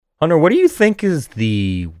Hunter, what do you think is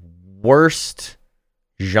the worst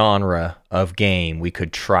genre of game we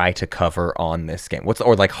could try to cover on this game?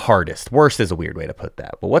 Or like hardest? Worst is a weird way to put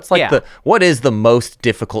that. But what is the most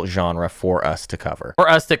difficult genre for us to cover? For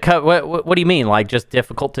us to cover, what do you mean? Like just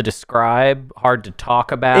difficult to describe, hard to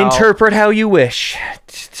talk about? Interpret how you wish.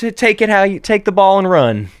 To take the ball and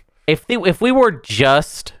run. If we were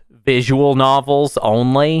just visual novels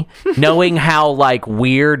only, knowing how like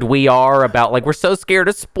weird we are about like we're so scared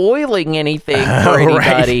of spoiling anything for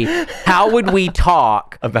anybody, how would we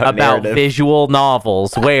talk about visual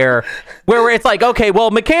novels where it's like, okay,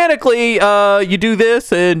 well, mechanically you do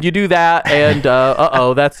this and you do that and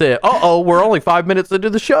that's it. We're only 5 minutes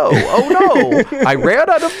into the show. Oh no, I ran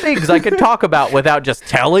out of things I could talk about without just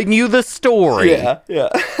telling you the story. Yeah.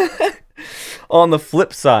 On the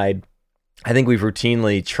flip side, I think we've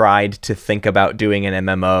routinely tried to think about doing an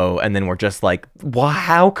MMO, and then we're just like,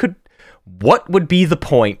 what would be the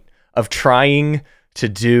point of trying to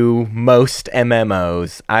do most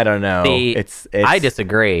MMOs? I don't know. I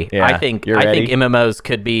disagree. Yeah, I think MMOs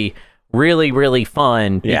could be really, really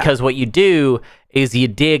fun because what you do is you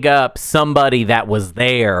dig up somebody that was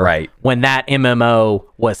there when that MMO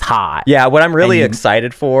was hot. Yeah, what I'm really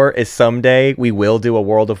excited for is someday we will do a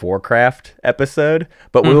World of Warcraft episode,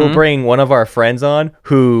 but we will bring one of our friends on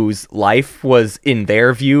whose life was, in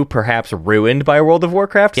their view, perhaps ruined by World of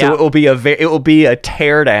Warcraft. So it will be a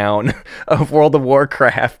teardown of World of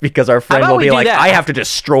Warcraft because our friend will be like, I have to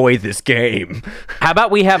destroy this game. How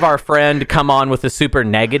about we have our friend come on with a super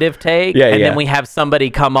negative take, and then we have somebody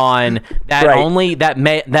come on that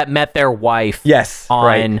met their wife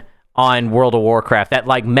on World of Warcraft, that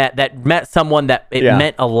met someone that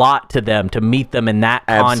meant a lot to them to meet them in that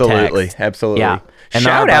context. Absolutely. Yeah. And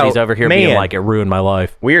shout our buddy's out, over here being like, it ruined my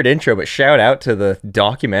life. Weird intro, but shout out to the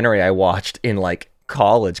documentary I watched in like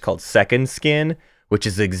college called Second Skin, which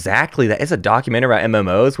is exactly that. It's a documentary about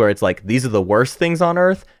MMOs where it's like, these are the worst things on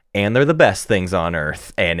Earth and they're the best things on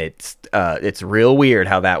Earth, and it's real weird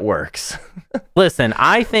how that works. Listen,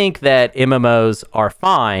 I think that MMOs are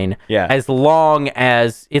fine as long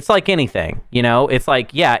as it's like anything, it's like,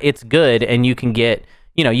 it's good and you can get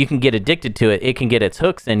addicted to it. It can get its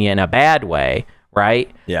hooks in you in a bad way,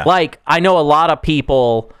 right? Yeah. Like, I know a lot of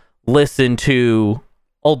people listen to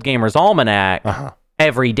Old Gamers Almanac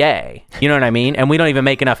every day. You know what I mean? And we don't even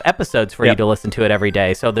make enough episodes for you to listen to it every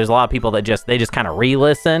day. So there's a lot of people that just kind of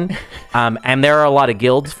re-listen. And there are a lot of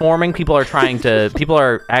guilds forming. People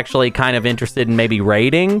are actually kind of interested in maybe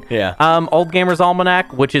raiding Old Gamers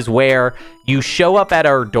Almanac, which is where you show up at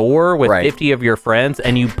our door with 50 of your friends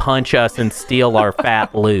and you punch us and steal our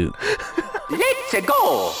fat loot. Let's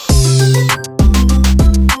go!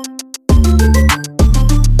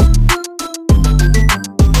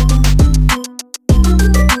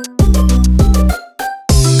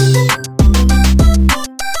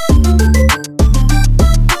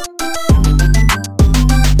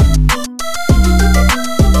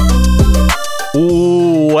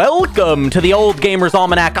 Welcome to the Old Gamers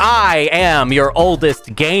Almanac. I am your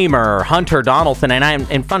oldest gamer, Hunter Donaldson,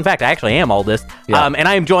 and fun fact, I actually am oldest. And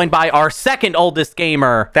I am joined by our second oldest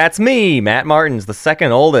gamer. That's me, Matt Martins, the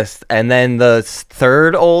second oldest, and then the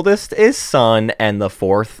third oldest is Son, and the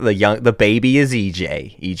fourth, the baby is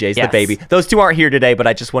EJ. EJ's the baby. Those two aren't here today, but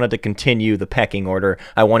I just wanted to continue the pecking order.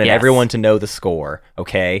 I wanted everyone to know the score.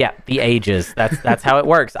 Okay. Yeah, the ages. That's how it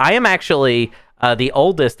works. I am actually the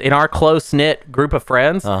oldest in our close-knit group of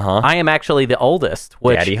friends. I am actually the oldest,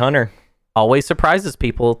 which Daddy Hunter always surprises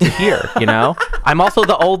people to hear, I'm also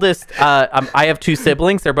the oldest. I have two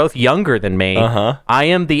siblings. They're both younger than me. I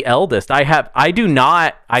am the eldest. For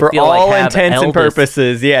all intents and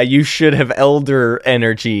purposes, you should have elder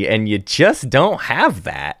energy, and you just don't have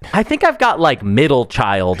that. I think I've got like middle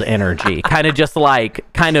child energy, kind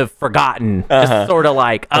of forgotten, just sort of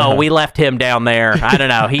like, we left him down there. I don't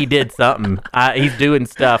know. He did something. He's doing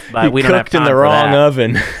stuff, but we don't have time cooked in the wrong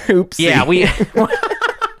oven. Oopsie. Yeah, we.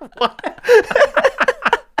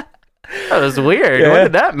 That was weird. What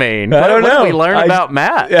did that mean? I don't know. What did we learn about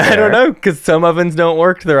Matt? I don't know, because some ovens don't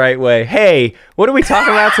work the right way. Hey, what are we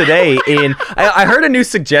talking about today? I heard a new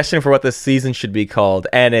suggestion for what this season should be called,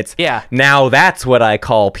 and it's now that's what I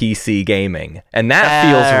call PC gaming, and that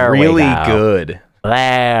feels really good.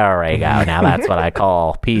 There we go. Now that's what I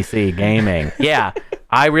call PC gaming. Yeah,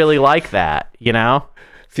 I really like that.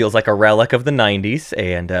 Feels like a relic of the 90s,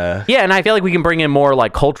 and and I feel like we can bring in more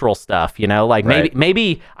like cultural stuff, like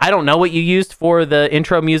maybe I don't know what you used for the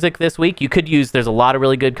intro music this week. You could use, there's a lot of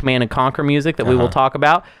really good Command and Conquer music that we will talk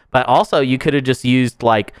about, but also you could have just used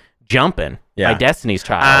like Jumpin' by Destiny's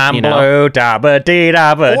Child. I'm blue, da ba dee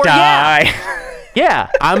da ba die. Yeah,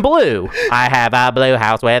 I'm blue. I have a blue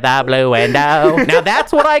house with a blue window. Now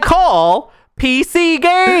that's what I call PC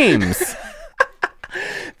games.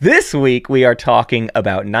 This week, we are talking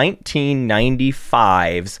about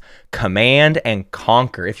 1995's Command and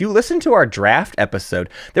Conquer. If you listen to our draft episode,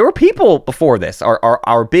 there were people before this,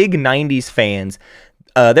 our big 90s fans,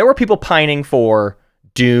 there were people pining for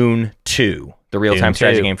Dune 2, the real-time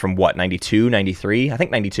strategy game from what, 92, 93? I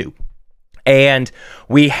think 92. And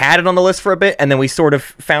we had it on the list for a bit, and then we sort of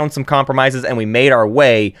found some compromises, and we made our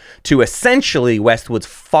way to essentially Westwood's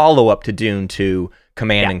follow-up to Dune 2,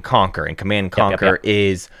 Command and Conquer. And Command and Conquer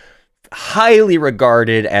is highly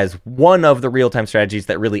regarded as one of the real-time strategies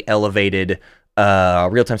that really elevated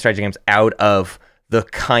real-time strategy games out of the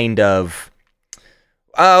kind of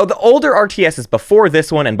the older RTSs before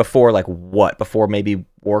this one and before before maybe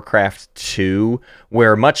Warcraft 2,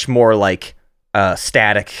 where much more like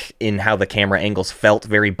static in how the camera angles felt,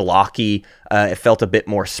 very blocky. It felt a bit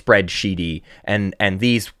more spreadsheety, and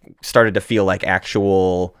these started to feel like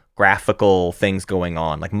actual graphical things going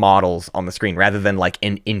on, like models on the screen rather than like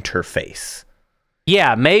an interface.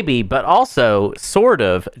 Yeah, maybe, but also sort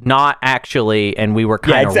of not actually, and we were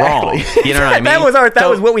kind of wrong. You know what I mean? That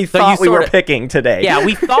was what we thought we were picking today. Yeah,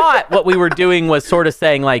 we thought what we were doing was sort of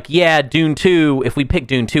saying like, yeah, Dune 2, if we pick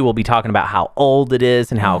Dune 2, we'll be talking about how old it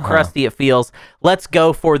is and how crusty it feels. Let's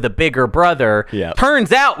go for the bigger brother. Yeah.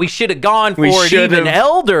 Turns out we should have gone for an even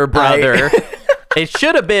elder brother. It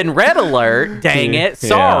should have been Red Alert. Dang it!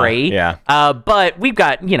 Sorry. Yeah. But we've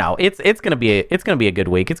got, it's gonna be a good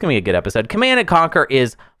week. It's gonna be a good episode. Command and Conquer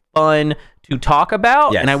is fun to talk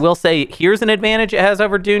about, and I will say, here's an advantage it has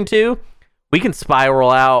over Dune 2. We can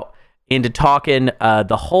spiral out into talking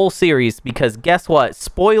the whole series because guess what?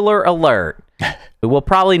 Spoiler alert. We will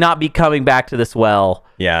probably not be coming back to this well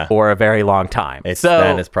for a very long time.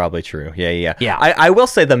 That is probably true. Yeah. Yeah. I will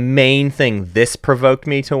say the main thing this provoked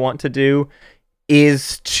me to want to do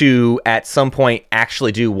is to at some point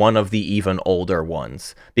actually do one of the even older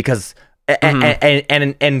ones, because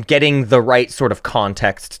and getting the right sort of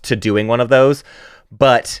context to doing one of those.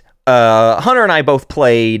 But Hunter and I both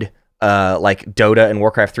played like Dota and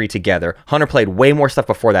Warcraft 3 together. Hunter played way more stuff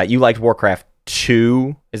before that. You liked Warcraft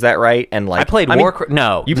 2, is that right? And like I played Warcraft.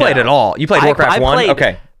 No, you played it all. You played Warcraft 1.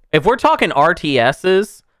 Okay. If we're talking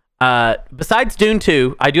RTSs, besides Dune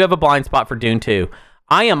 2, I do have a blind spot for Dune 2.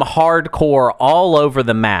 I am hardcore all over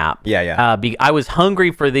the map. Yeah. I was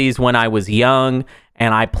hungry for these when I was young,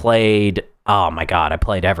 and I played. Oh my god, I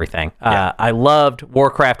played everything. I loved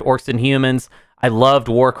Warcraft Orcs and Humans. I loved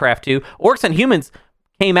Warcraft 2. Orcs and Humans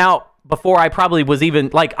came out before I probably was even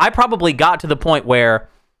like. I probably got to the point where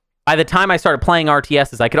by the time I started playing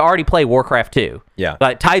RTSs, I could already play Warcraft 2. Yeah.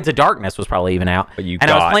 But Tides of Darkness was probably even out. But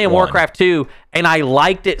I was playing Warcraft 2, and I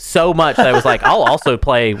liked it so much that I was like, I'll also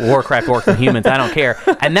play Warcraft Orcs and Humans. I don't care.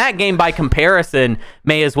 And that game, by comparison,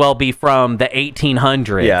 may as well be from the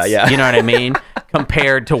 1800s. Yeah. You know what I mean?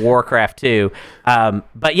 Compared to Warcraft 2.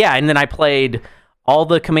 But yeah, and then I played all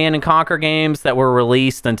the Command and Conquer games that were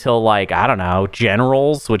released until like, I don't know,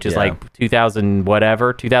 Generals, which is like 2000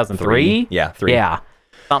 whatever, 2003? Yeah, 3. Yeah.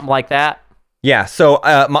 Something like that. Yeah, so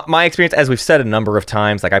my experience, as we've said a number of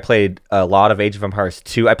times, like I played a lot of Age of Empires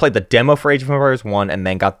 2. I played the demo for Age of Empires 1 and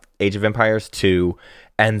then got Age of Empires 2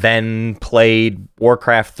 and then played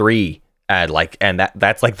Warcraft 3. And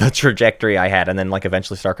that's like the trajectory I had. And then like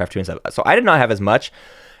eventually StarCraft 2 and stuff. So I did not have as much.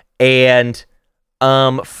 And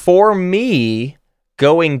for me,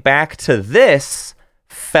 going back to this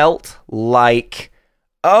felt like,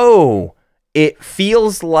 it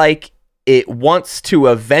feels like it wants to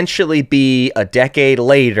eventually be a decade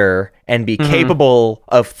later and be capable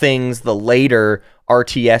of things the later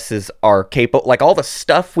RTSs are capable. Like all the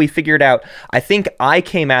stuff we figured out, I think I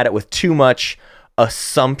came at it with too much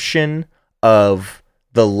assumption of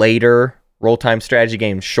the later roll-time strategy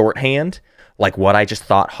game shorthand, like what I just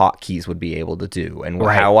thought hotkeys would be able to do and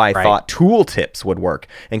how I thought tooltips would work.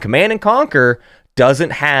 And Command and Conquer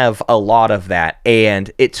doesn't have a lot of that,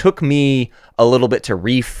 and it took me a little bit to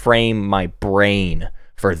reframe my brain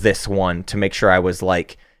for this one to make sure I was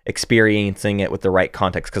like experiencing it with the right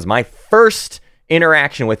context, because my first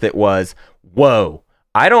interaction with it was, whoa,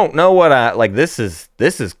 I don't know what this is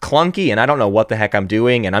clunky, and I don't know what the heck I'm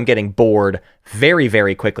doing, and I'm getting bored very,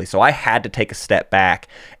 very quickly. So I had to take a step back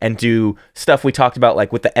and do stuff we talked about,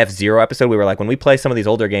 like with the F-Zero episode. We were like, when we play some of these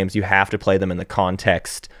older games, you have to play them in the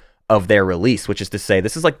context of their release, which is to say,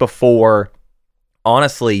 this is like before,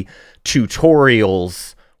 honestly,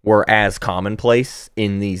 tutorials were as commonplace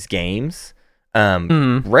in these games.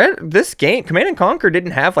 This game, Command and Conquer,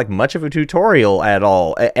 didn't have like much of a tutorial at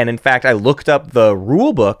all. And in fact, I looked up the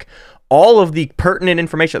rule book all of the pertinent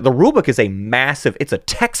information. The rulebook is it's a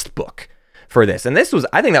textbook for this. And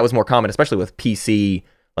I think that was more common, especially with PC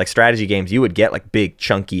like strategy games. You would get like big,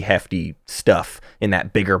 chunky, hefty stuff in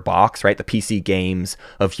that bigger box, right? The PC games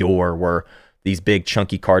of yore were these big,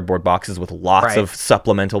 chunky cardboard boxes with lots of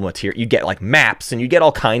supplemental material. You get like maps and you get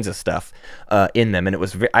all kinds of stuff in them.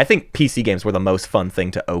 And I think PC games were the most fun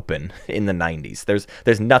thing to open in the 90s.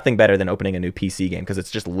 There's nothing better than opening a new PC game because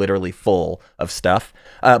it's just literally full of stuff.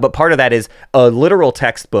 But part of that is a literal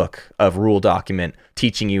textbook of rule document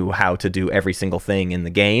teaching you how to do every single thing in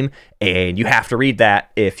the game. And you have to read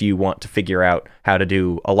that if you want to figure out how to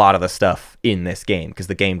do a lot of the stuff in this game, because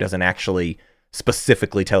the game doesn't actually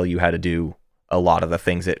specifically tell you how to do a lot of the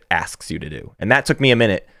things it asks you to do. And that took me a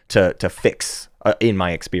minute to fix in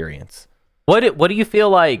my experience. What do you feel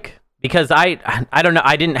like? Because I don't know,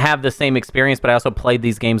 I didn't have the same experience, but I also played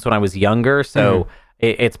these games when I was younger, so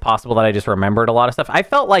it's possible that I just remembered a lot of stuff. I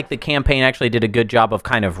felt like the campaign actually did a good job of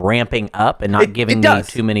kind of ramping up and not giving me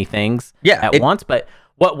too many things at once. But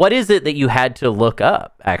what is it that you had to look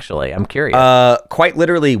up, actually? I'm curious. Quite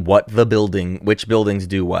literally which buildings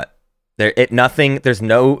do what. Nothing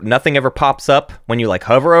ever pops up when you like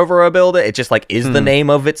hover over a building. It just like is the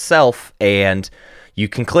name of itself, and you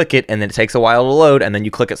can click it, and then it takes a while to load, and then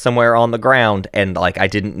you click it somewhere on the ground. And like I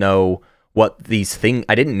didn't know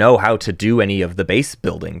I didn't know how to do any of the base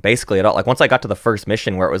building basically at all. Like once I got to the first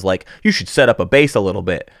mission where it was like you should set up a base a little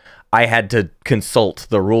bit, I had to consult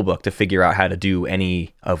the rulebook to figure out how to do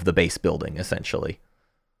any of the base building essentially.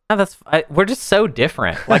 No, we're just so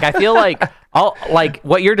different. Like I feel like like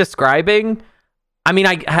what you're describing. I mean,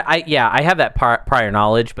 I have that prior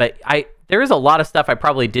knowledge, but there is a lot of stuff I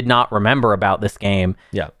probably did not remember about this game.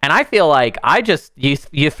 Yeah, and I feel like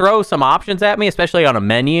you throw some options at me, especially on a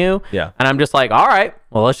menu. Yeah, and I'm just like, all right,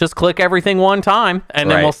 well, let's just click everything one time,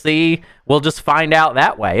 and then we'll see. We'll just find out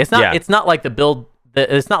that way. It's not. It's not like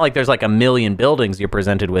it's not like there's like a million buildings you're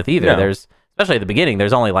presented with either. No. There's. Especially at the beginning,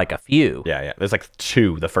 there's only like a few. Yeah. There's like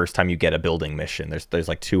 2 the first time you get a building mission. There's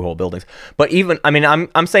like 2 whole buildings. But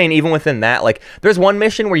I'm saying even within that, like there's one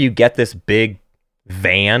mission where you get this big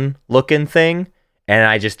van looking thing, and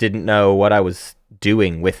I just didn't know what I was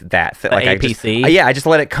doing with that. Like APC? I just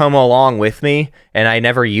let it come along with me, and I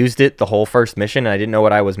never used it the whole first mission, and I didn't know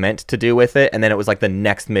what I was meant to do with it. And then it was like the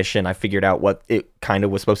next mission I figured out what it kind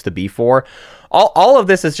of was supposed to be for. All of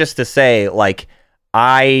this is just to say, like,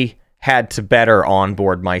 I had to better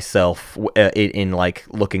onboard myself in like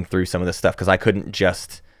looking through some of this stuff, because I couldn't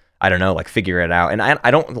just, I don't know, like figure it out. And I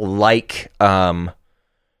don't like,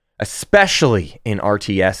 especially in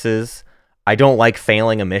RTSs, I don't like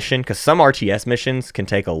failing a mission, because some RTS missions can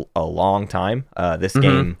take a long time. This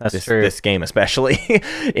game especially,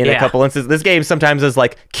 in a couple instances. This game sometimes is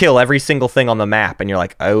like, kill every single thing on the map, and you're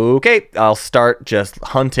like, okay, I'll start just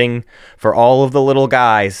hunting for all of the little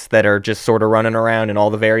guys that are just sort of running around in all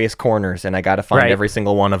the various corners, and I got to find every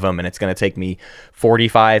single one of them, and it's going to take me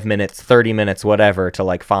 45 minutes, 30 minutes, whatever, to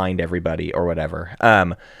like find everybody or whatever.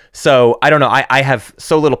 So I don't know. I have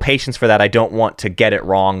so little patience for that. I don't want to get it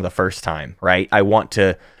wrong the first time, right? I want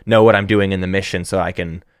to know what I'm doing in the mission so I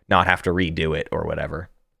can not have to redo it or whatever.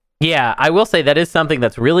 Yeah, I will say that is something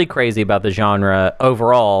that's really crazy about the genre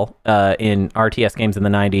overall in RTS games in the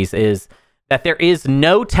 90s, is that there is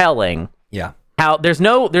no telling how there's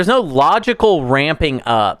no logical ramping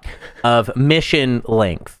up of mission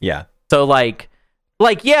length. Yeah. So like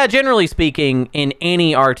generally speaking, in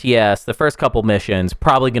any RTS, the first couple missions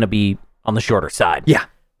probably going to be on the shorter side. Yeah.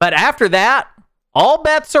 But after that, all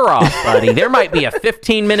bets are off, buddy. There might be a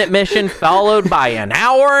 15-minute mission followed by an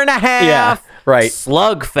hour and a half. Right.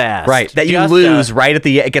 Slugfest. Right. That you lose right at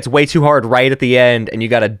the end. It gets way too hard right at the end, and you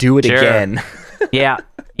got to do it again. Yeah.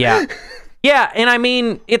 And I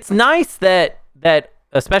mean, it's nice that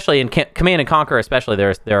especially in Command & Conquer, especially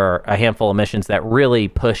there are a handful of missions that really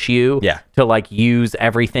push you to like use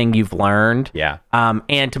everything you've learned. Yeah.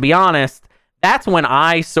 And to be honest, that's when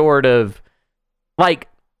I sort of like,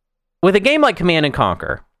 with a game like Command &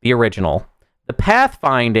 Conquer, the original, the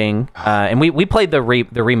pathfinding, and we played the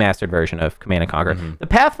remastered version of Command & Conquer. Mm-hmm. The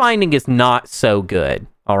pathfinding is not so good.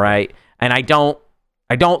 All right, and I don't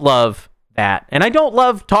love that, and I don't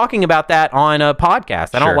love talking about that on a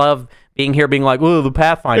podcast. I don't love being here being like, oh, the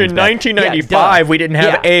pathfinding. In 1995, we didn't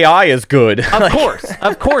have AI as good. Of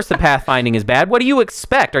course, the pathfinding is bad. What do you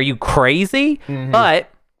expect? Are you crazy? Mm-hmm. But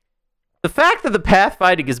the fact that the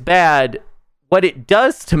pathfinding is bad, what it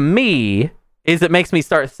does to me is it makes me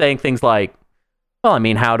start saying things like, well, I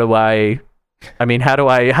mean, how do I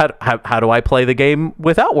play the game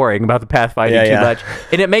without worrying about the pathfinding too much?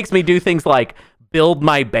 And it makes me do things like build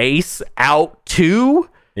my base out to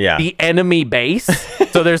Yeah. the enemy base.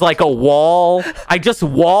 So there's like a wall. I just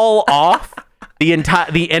wall off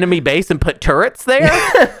the enemy base and put turrets there.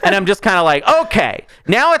 And I'm just kind of like, okay,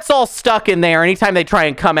 now it's all stuck in there. Anytime they try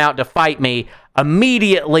and come out to fight me,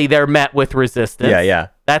 immediately they're met with resistance. Yeah.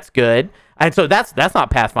 That's good. And so that's not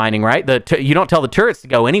pathfinding, right? You don't tell the turrets to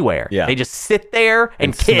go anywhere. Yeah. They just sit there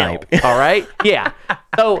and kill. snipe. All right? Yeah.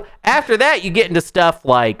 So after that, you get into stuff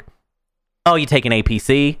like, oh, you take an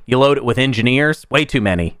APC, you load it with engineers, way too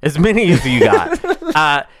many, as many as you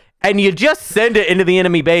got. And you just send it into the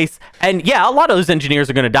enemy base. And yeah, a lot of those engineers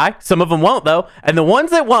are going to die. Some of them won't, though. And the ones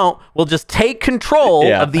that won't will just take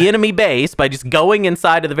control of the enemy base by just going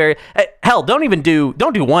inside of the very... Hell, don't do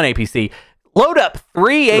one APC. Load up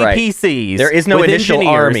 3 APCs. There is no with initial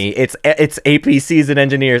engineers. army. It's APCs and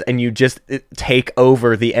engineers, and you just take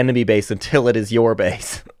over the enemy base until it is your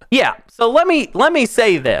base. Yeah. So let me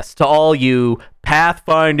say this to all you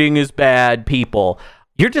pathfinding is bad people.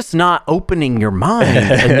 You're just not opening your mind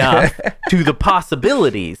enough to the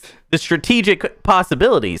possibilities, the strategic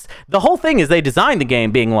possibilities. The whole thing is they designed the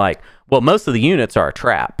game being like, well, most of the units are a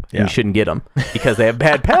trap. And you shouldn't get them because they have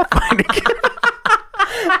bad pathfinding.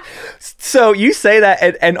 So you say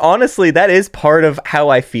that, and honestly, that is part of how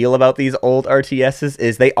I feel about these old RTSs,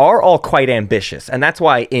 is they are all quite ambitious. And that's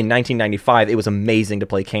why in 1995, it was amazing to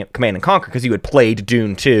play Command & Conquer, because you had played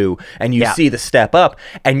Dune 2, and you see the step up,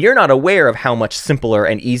 and you're not aware of how much simpler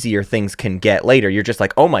and easier things can get later. You're just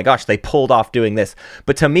like, oh my gosh, they pulled off doing this.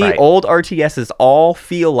 But to me, old RTSs all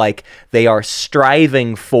feel like they are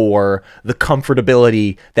striving for the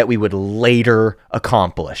comfortability that we would later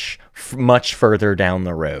accomplish much further down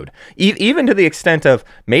the road. Even to the extent of,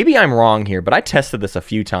 maybe I'm wrong here, but I tested this a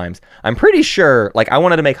few times. I'm pretty sure, like, I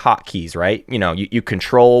wanted to make hotkeys, right? You know, you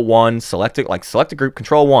control one, select a group,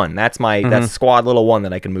 control one. That's that's squad little one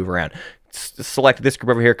that I can move around. Select this group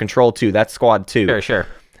over here, control 2. That's squad 2. Sure.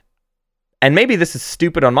 And maybe this is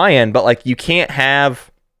stupid on my end, but like, you can't have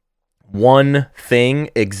one thing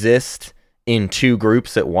exist in 2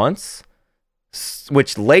 groups at once,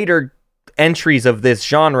 which later entries of this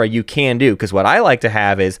genre you can do, because what I like to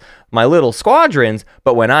have is my little squadrons,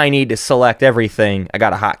 but when I need to select everything, I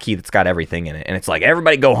got a hotkey that's got everything in it, and it's like,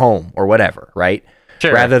 everybody go home or whatever, right?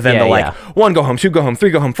 Sure. Rather than 1 go home, 2 go home, 3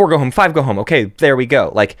 go home, 4 go home, 5 go home. Okay, there we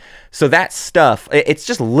go. Like, so that stuff, it's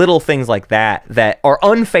just little things like that are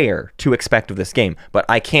unfair to expect of this game, but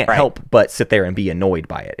I can't help but sit there and be annoyed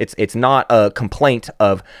by it. It's not a complaint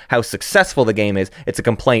of how successful the game is. It's a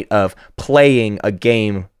complaint of playing a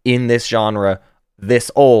game in this genre this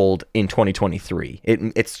old in 2023.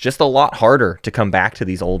 It's just a lot harder to come back to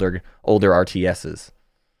these older RTSs.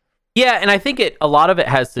 Yeah, and I think a lot of it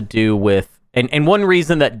has to do with, and one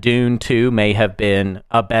reason that Dune 2 may have been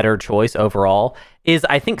a better choice overall is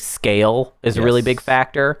I think scale is a really big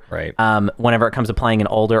factor. Right. Whenever it comes to playing an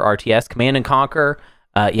older RTS, Command & Conquer,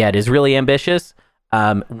 it is really ambitious.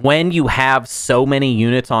 When you have so many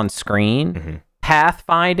units on screen,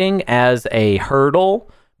 pathfinding as a hurdle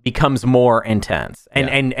becomes more intense,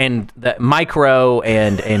 and the micro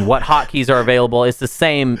and what hotkeys are available is the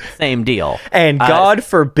same deal. And God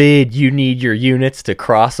forbid you need your units to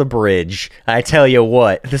cross a bridge. I tell you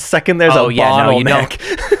what, the second there's a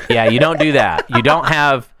bottleneck, you don't do that. You don't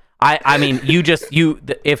have. I mean, if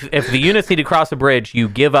the units need to cross a bridge, you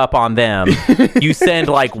give up on them. You send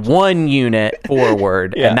like one unit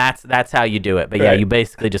forward, and that's how you do it. But you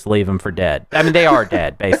basically just leave them for dead. I mean, they are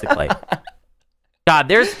dead basically. God,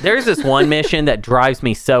 there's this one mission that drives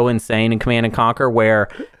me so insane in Command & Conquer, where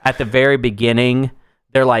at the very beginning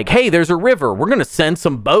they're like, "Hey, there's a river. We're going to send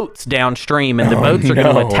some boats downstream, and the boats are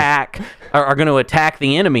going to attack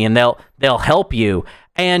the enemy, and they'll help you."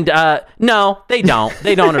 And no, they don't.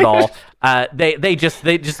 They don't at all. They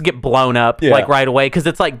just get blown up like right away, because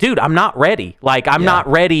it's like, dude, I'm not ready. Like, I'm not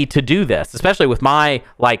ready to do this, especially with my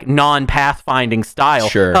like non-pathfinding style.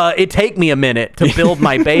 Sure. It take me a minute to build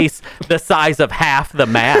my base the size of half the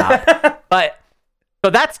map. So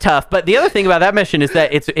that's tough. But the other thing about that mission is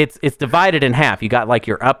that it's divided in half. You got like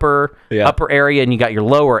your upper area, and you got your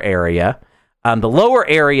lower area. The lower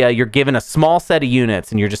area, you're given a small set of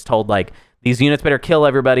units, and you're just told like, these units better kill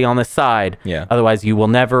everybody on this side. Yeah. Otherwise, you will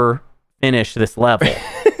never finish this level.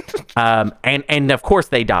 And of course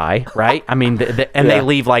they die, right? I mean, they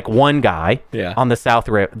leave like one guy on the south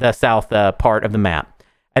part of the map,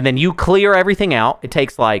 and then you clear everything out. It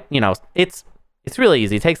takes like, it's really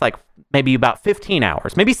easy. It takes like maybe about 15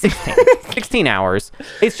 hours, maybe 16 hours.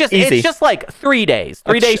 It's just like 3 days,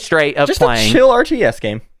 3 days straight of playing. Just a chill RTS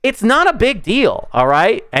game. It's not a big deal, all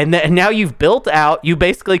right? And now you've built out, you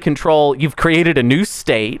basically you've created a new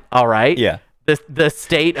state, all right? Yeah. The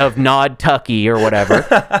state of Nod Tucky or whatever.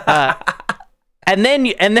 And then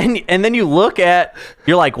you look at,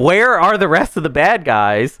 you're like, where are the rest of the bad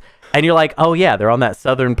guys? And you're like, oh yeah, they're on that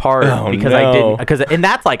southern part and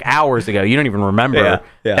that's like hours ago. You don't even remember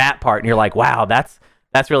that part. And you're like, wow, that's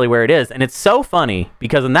really where it is. And it's so funny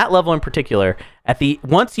because in that level in particular,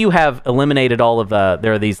 once you have eliminated all of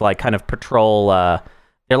there are these like kind of patrol,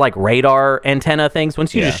 they're like radar antenna things.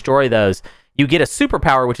 Once you destroy those, you get a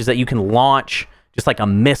superpower, which is that you can launch just like a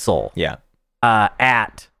missile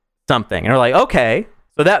at something. And we're like, okay,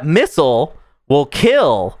 so that missile will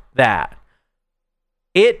kill that.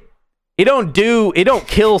 It don't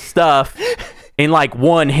kill stuff in like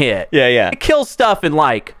one hit. It kills stuff in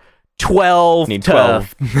like 12 to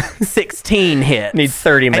 16 hits. Needs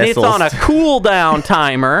 30 missiles. And it's on a cooldown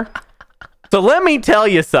timer. So let me tell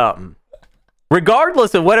you something.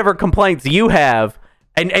 Regardless of whatever complaints you have,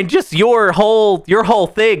 and just your whole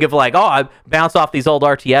thing of like, oh, I bounce off these old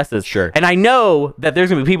RTSs. Sure. And I know that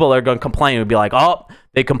there's gonna be people that are gonna complain and be like, oh,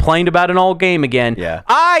 they complained about an old game again. Yeah.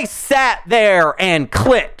 I sat there and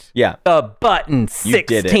clicked the button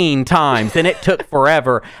 16 times, and it took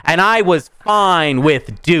forever. And I was fine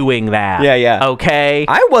with doing that. Yeah. Okay.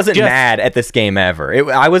 I wasn't mad at this game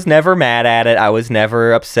ever. I was never mad at it. I was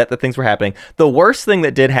never upset that things were happening. The worst thing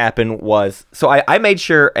that did happen was, so I made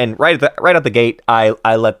sure, and right out the gate, I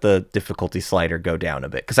let the difficulty slider go down a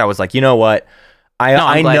bit because I was like, you know what?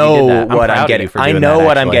 I know what I'm getting. I know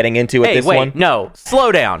what I'm getting into with this one. No,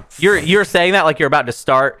 slow down. You're saying that like you're about to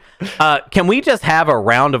start. Can we just have a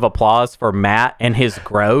round of applause for Matt and his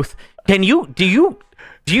growth? Do you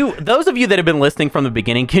those of you that have been listening from the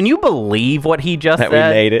beginning, can you believe what he just said? We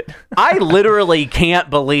made it. I literally can't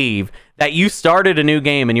believe that you started a new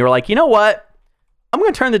game and you were like, you know what? I'm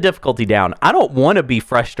going to turn the difficulty down. I don't want to be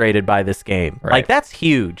frustrated by this game. Right. Like, that's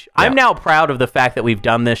huge. Yeah. I'm now proud of the fact that we've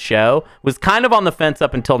done this show. Was kind of on the fence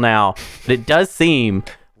up until now, but it does seem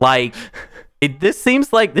like this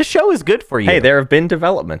seems like this show is good for you. Hey, there have been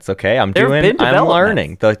developments, okay? I'm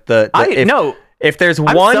learning. If there's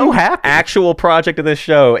one actual project of this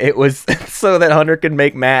show, it was so that Hunter could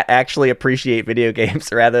make Matt actually appreciate video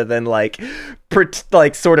games rather than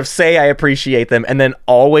sort of say I appreciate them and then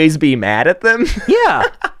always be mad at them. Yeah.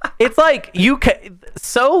 It's like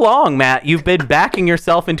so long, Matt, you've been backing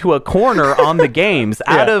yourself into a corner on the games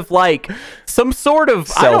out of like some sort of,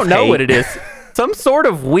 self-hate. I don't know what it is. Some sort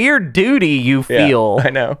of weird duty you feel. Yeah, I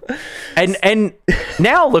know. And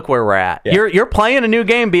now look where we're at. Yeah. You're playing a new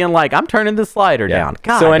game being like, I'm turning the slider down.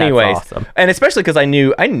 God, so anyways, that's awesome. And especially because I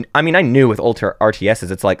knew with Ultra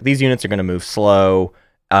RTSs, it's like these units are going to move slow.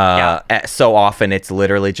 So often it's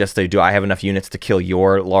literally just do I have enough units to kill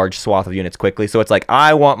your large swath of units quickly? So it's like,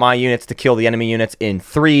 I want my units to kill the enemy units in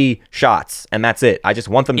 3 shots, and that's it. I just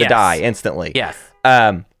want them to die instantly. Yes.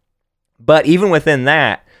 But even within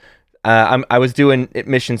that, I was doing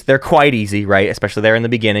missions. They're quite easy, right? Especially there in the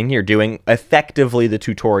beginning. You're doing effectively the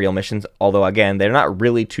tutorial missions, although again, they're not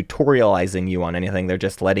really tutorializing you on anything. They're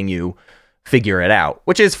just letting you figure it out,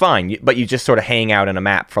 which is fine. But you just sort of hang out in a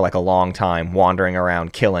map for like a long time, wandering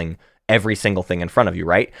around, killing every single thing in front of you,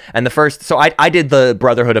 right? And so I did the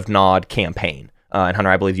Brotherhood of Nod campaign. And Hunter,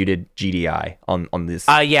 I believe you did GDI on these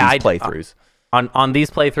playthroughs. On these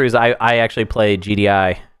playthroughs, I actually played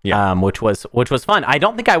GDI. Yeah. Which was fun. I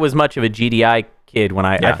don't think I was much of a GDI kid when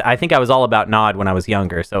I think I was all about Nod when I was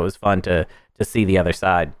younger, so it was fun to see the other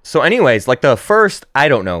side. So anyways, like the first, I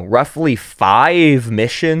don't know, roughly 5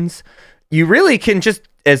 missions, you really can just,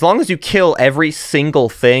 as long as you kill every single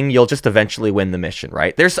thing, you'll just eventually win the mission,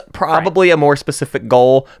 right? There's probably a more specific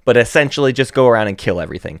goal, but essentially just go around and kill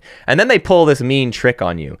everything. And then they pull this mean trick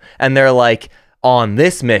on you, and they're like, on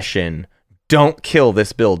this mission, don't kill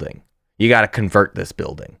this building. You got to convert this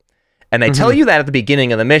building. And they tell you that at the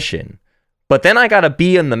beginning of the mission. But then I got to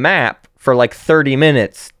be in the map for like 30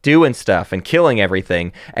 minutes doing stuff and killing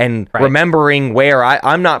everything and remembering where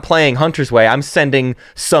I'm not playing Hunter's way. I'm sending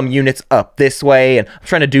some units up this way, and I'm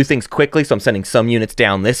trying to do things quickly. So I'm sending some units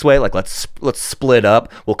down this way. Like let's split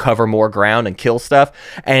up. We'll cover more ground and kill stuff.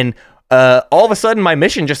 And all of a sudden my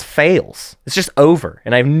mission just fails. It's just over,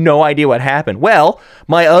 and I have no idea what happened. Well,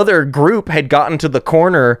 my other group had gotten to the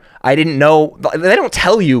corner. I didn't know. They don't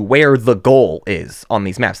tell you where the goal is on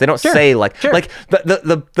these maps. They don't say like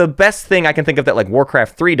the best thing I can think of that like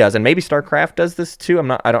Warcraft 3 does, and maybe StarCraft does this too.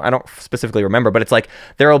 I don't specifically remember, but it's like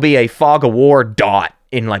there'll be a fog of war dot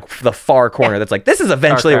in like the far corner that's like, this is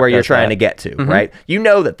eventually StarCraft where you're trying to get to, right? You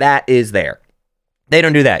know that is there. They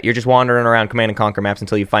don't do that. You're just wandering around Command and Conquer maps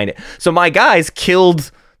until you find it. So my guys killed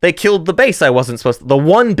they killed the base the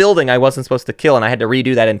one building I wasn't supposed to kill, and I had to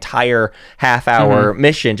redo that entire half-hour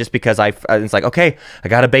mission just because it's like, okay, I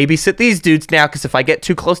gotta babysit these dudes now, because if I get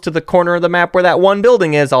too close to the corner of the map where that one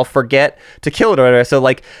building is, I'll forget to kill it or whatever. So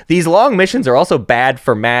like these long missions are also bad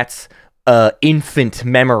for Matt's infant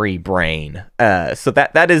memory brain. So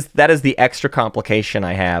that is the extra complication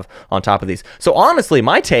I have on top of these. So honestly,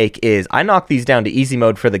 my take is I knock these down to easy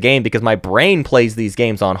mode for the game because my brain plays these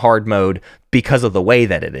games on hard mode because of the way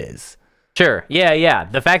that it is. Sure. Yeah.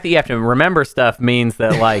 The fact that you have to remember stuff means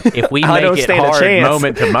that, like, if we make it hard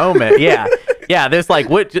moment to moment, there's like,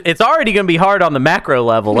 it's already going to be hard on the macro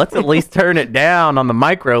level. Let's at least turn it down on the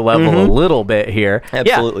micro level a little bit here.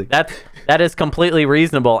 Absolutely. Yeah, that is completely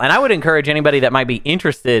reasonable. And I would encourage anybody that might be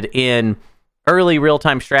interested in early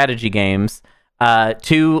real-time strategy games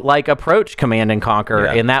to like approach Command and Conquer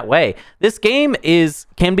in that way. This game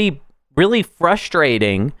can be really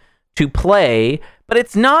frustrating to play, but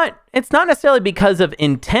it's not necessarily because of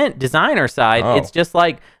intent designer side. It's just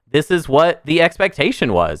like, this is what the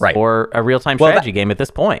expectation was for a real-time strategy game at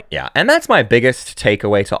this point. Yeah, and that's my biggest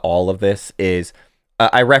takeaway to all of this is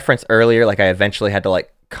I referenced earlier, like I eventually had to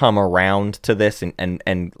like come around to this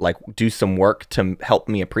and like do some work to help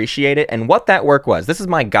me appreciate it. And what that work was, this is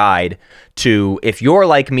my guide to, if you're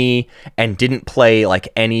like me and didn't play like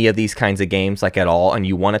any of these kinds of games like at all and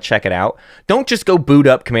you want to check it out, don't just go boot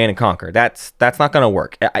up Command and Conquer. That's not going to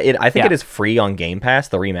work. I think it is free on Game Pass,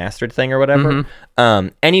 the remastered thing or whatever.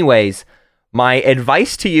 Anyways, my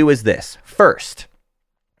advice to you is this. First,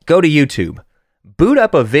 go to YouTube, boot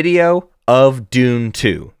up a video of Dune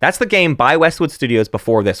 2. That's the game by Westwood Studios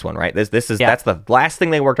before this one, right? That's the last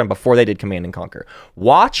thing they worked on before they did Command and Conquer.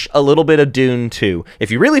 Watch a little bit of Dune 2. If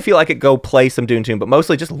you really feel like it, go play some Dune 2, but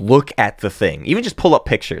mostly just look at the thing. Even just pull up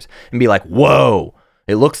pictures and be like, whoa,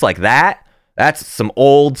 it looks like that? That's some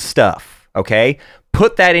old stuff, okay?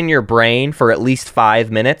 Put that in your brain for at least 5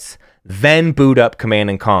 minutes, then boot up Command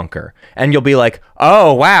and Conquer. And you'll be like,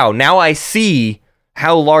 oh, wow, now I see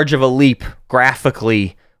how large of a leap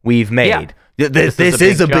graphically we've made. This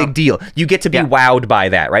is a big deal. You get to be wowed by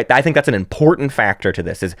that, right? I think that's an important factor to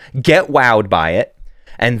this, is get wowed by it.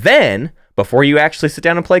 And then, before you actually sit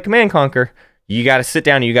down and play Command & Conquer, you got to sit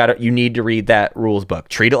down, you need to read that rules book.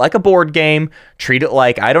 Treat it like a board game. Treat it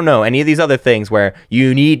like, I don't know, any of these other things where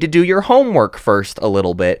you need to do your homework first a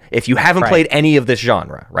little bit if you haven't played any of this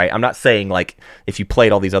genre, right? I'm not saying like if you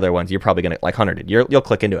played all these other ones, you're probably going to, like Hunter did, you'll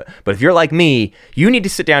click into it. But if you're like me, you need to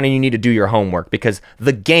sit down and you need to do your homework because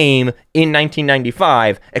the game in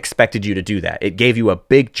 1995 expected you to do that. It gave you a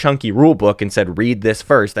big chunky rule book and said, read this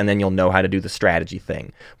first and then you'll know how to do the strategy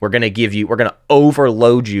thing. We're going to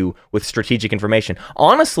overload you with strategic information.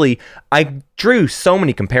 Honestly, I drew so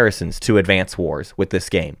many comparisons to Advance Wars with this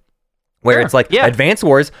game. Where it's like, Advance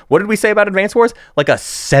Wars, what did we say about Advance Wars? Like a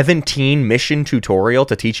 17 mission tutorial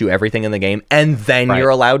to teach you everything in the game, and then you're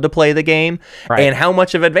allowed to play the game. And how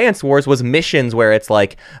much of Advance Wars was missions where it's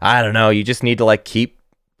like, I don't know, you just need to like keep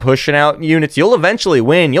pushing out units. You'll eventually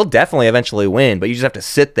win. You'll definitely eventually win, but you just have to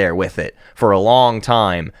sit there with it for a long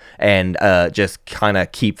time and just kind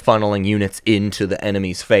of keep funneling units into the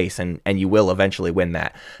enemy's face, and you will eventually win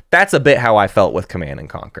that. That's a bit how I felt with Command and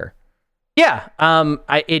Conquer. Yeah,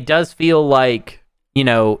 it does feel like, you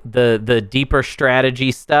know, the deeper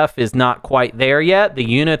strategy stuff is not quite there yet. The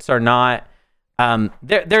units are not.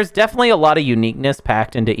 There's definitely a lot of uniqueness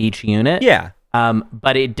packed into each unit. Yeah.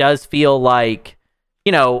 But it does feel like,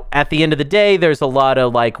 you know, at the end of the day, there's a lot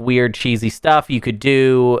of like weird, cheesy stuff you could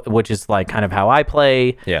do, which is like kind of how I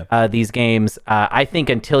play these games. I think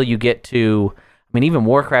until you get to, I mean, even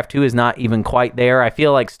Warcraft 2 is not even quite there. I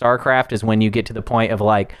feel like StarCraft is when you get to the point of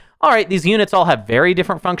like, all right, these units all have very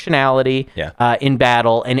different functionality in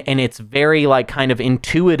battle, and it's very like kind of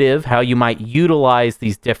intuitive how you might utilize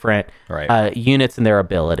these different units and their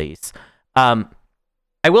abilities. I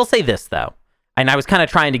will say this though, and I was kind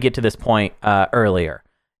of trying to get to this point earlier.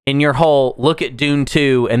 In your whole look at Dune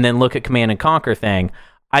 2 and then look at Command and Conquer thing,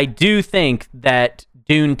 I do think that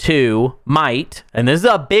Dune 2 might, and this is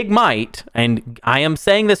a big might, and I am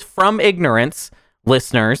saying this from ignorance,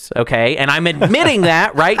 listeners, okay? And I'm admitting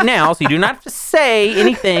that right now, so you do not have to say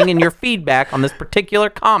anything in your feedback on this particular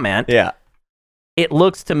comment. Yeah. It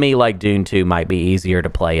looks to me like Dune 2 might be easier to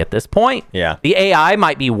play at this point. Yeah. The AI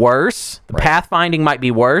might be worse. The pathfinding might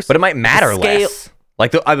be worse. But it might matter less.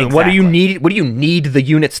 Like, what do you need? What do you need the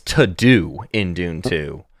units to do in Dune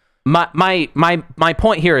 2? My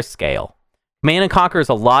point here is scale. Command and Conquer is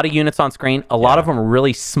a lot of units on screen. A lot of them are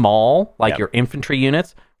really small, like your infantry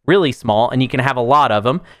units. Really small, and you can have a lot of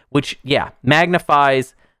them, which,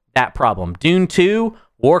 magnifies that problem. Dune 2,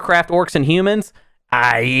 Warcraft, Orcs, and Humans,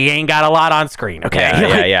 he ain't got a lot on screen.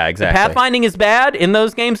 Okay, Yeah, exactly. Pathfinding is bad in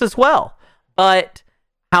those games as well, but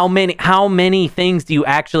how many things do you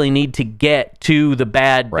actually need to get to the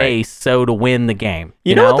bad base so to win the game?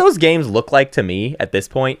 You know what those games look like to me at this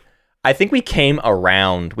point? I think we came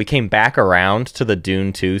back around to the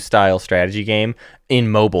Dune 2 style strategy game in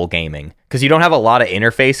mobile gaming, because you don't have a lot of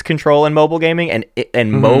interface control in mobile gaming,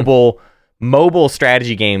 and mobile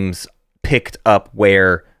strategy games picked up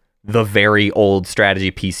where the very old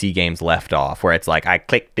strategy PC games left off, where it's like, I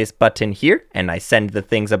click this button here and I send the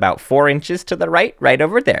things about 4 inches to the right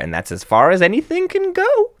over there, and that's as far as anything can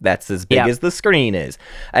go. That's as big as the screen is.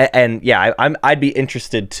 And yeah, I'd be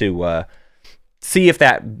interested to see if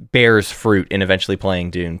that bears fruit in eventually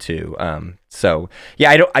playing Dune 2. So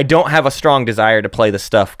yeah, I don't have a strong desire to play the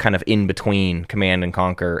stuff kind of in between Command and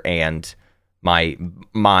Conquer and my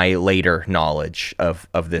later knowledge of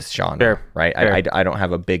this genre. Sure. Right? Sure. I don't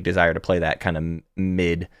have a big desire to play that kind of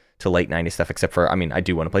mid to late 90s stuff, except for, I mean, I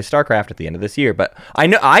do want to play StarCraft at the end of this year, but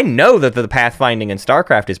I know that the pathfinding in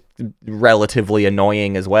StarCraft is relatively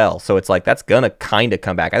annoying as well. So it's like, that's gonna kind of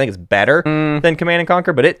come back. I think it's better than Command and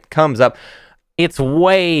Conquer, but it comes up. It's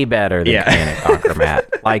way better than Command and Conquer,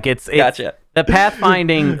 Matt. Like it's gotcha. The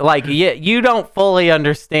pathfinding, like you don't fully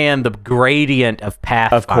understand the gradient of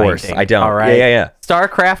pathfinding. Of course, I don't. All right? Yeah.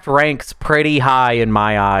 StarCraft ranks pretty high in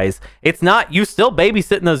my eyes. It's not, you still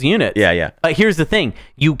babysitting those units. Yeah. But here's the thing,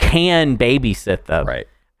 you can babysit them. Right.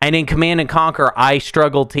 And in Command and Conquer, I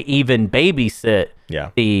struggled to even babysit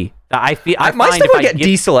my stuff would get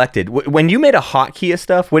deselected. When you made a hotkey of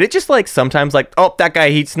stuff, would it just like sometimes like, oh, that guy,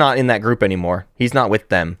 he's not in that group anymore. He's not with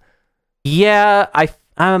them. Yeah,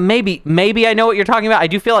 maybe I know what you're talking about. I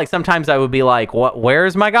do feel like sometimes I would be like, "What?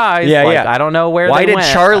 Where's my guys? Yeah. I don't know where. Why they did went.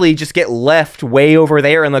 Charlie just get left way over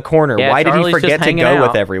there in the corner? Yeah, Why Charlie's did he forget to go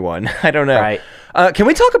with everyone? I don't know. Right. Can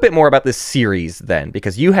we talk a bit more about this series then?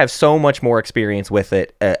 Because you have so much more experience with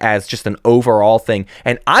it as just an overall thing,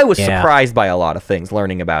 and I was surprised by a lot of things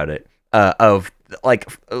learning about it. I'll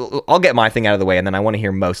get my thing out of the way, and then I want to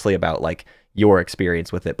hear mostly about like your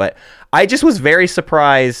experience with it. But I just was very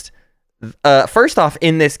surprised. First off,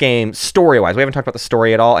 in this game, story-wise, we haven't talked about the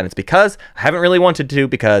story at all, and it's because I haven't really wanted to,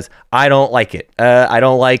 because I don't like it. I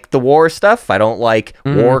don't like the war stuff. I don't like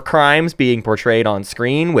war crimes being portrayed on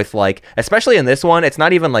screen with, like, especially in this one, it's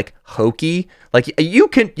not even like hokey. Like you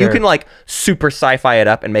can like super sci-fi it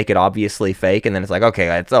up and make it obviously fake, and then it's like,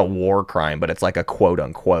 okay, it's a war crime, but it's like a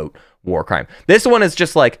quote-unquote war crime. This one is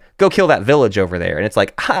just like, go kill that village over there, and it's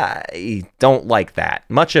like, I don't like that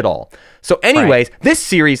much at all. So anyways, this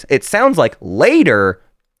series, it sounds like later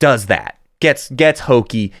does that, gets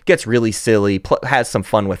hokey, gets really silly, has some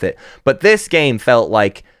fun with it, but this game felt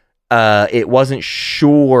like it wasn't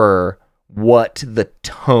sure what the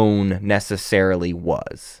tone necessarily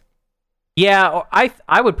was. Yeah,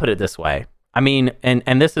 I would put it this way. I mean,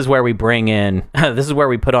 and this is where we bring in this is where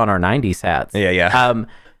we put on our 90s hats. Yeah.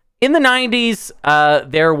 In the 90s,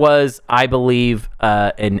 there was, I believe,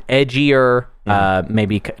 an edgier,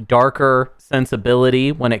 maybe darker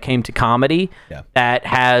sensibility when it came to comedy that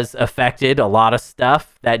has affected a lot of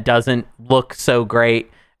stuff that doesn't look so great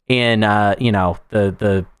in,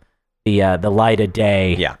 the light of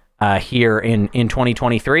day here in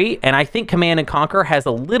 2023. And I think Command and Conquer has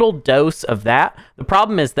a little dose of that. The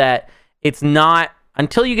problem is that it's not,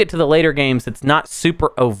 until you get to the later games, it's not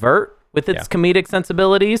super overt with its comedic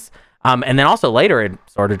sensibilities. And then also later it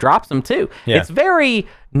sort of drops them too. Yeah. It's very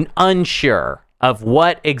unsure of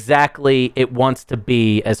what exactly it wants to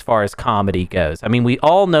be as far as comedy goes. I mean, we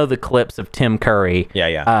all know the clips of Tim Curry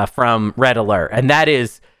from Red Alert, and that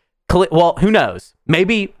is, well, who knows?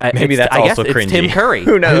 Maybe that's also cringy. It's Tim Curry.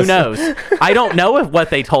 Who knows? I don't know what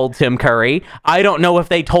they told Tim Curry. I don't know if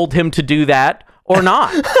they told him to do that or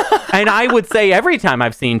not. And I would say every time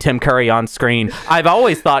I've seen Tim Curry on screen, I've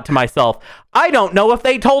always thought to myself, I don't know if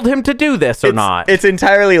they told him to do this or not. It's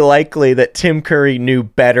entirely likely that Tim Curry knew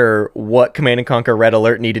better what Command & Conquer Red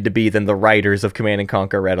Alert needed to be than the writers of Command &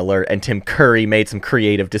 Conquer Red Alert, and Tim Curry made some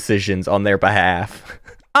creative decisions on their behalf.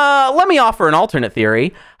 Let me offer an alternate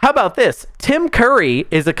theory. How about this? Tim Curry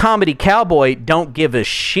is a comedy cowboy, don't give a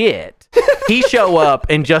shit. He show up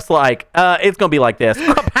and just like, it's gonna be like this,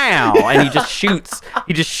 pow, and he just shoots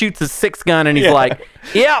his 6-gun, and he's like,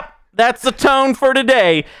 yep, that's the tone for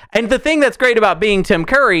today. And the thing that's great about being Tim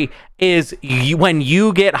Curry is when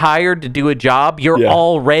you get hired to do a job, you're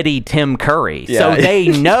already Tim Curry. So they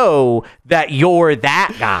know that you're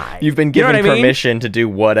that guy. You've been given permission to do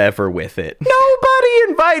whatever with it. Nobody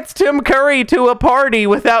invites Tim Curry to a party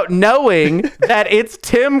without knowing that it's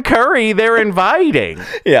Tim Curry they're inviting.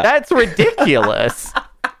 Yeah. That's ridiculous.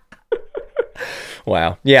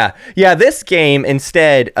 Wow. Yeah. This game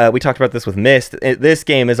instead, we talked about this with Myst. This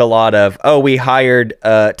game is a lot of, we hired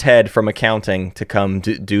Ted from accounting to come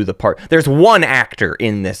do the part. There's one actor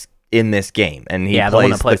in this game, and he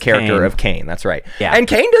plays the character Kane. of Kane. That's right. Yeah. And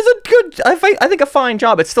Kane does a good, I think, a fine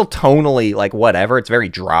job. It's still tonally like whatever. It's very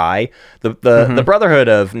dry. The Brotherhood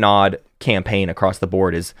of Nod campaign across the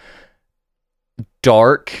board is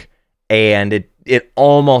dark, and it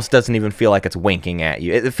almost doesn't even feel like it's winking at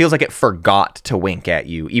you. It feels like it forgot to wink at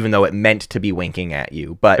you, even though it meant to be winking at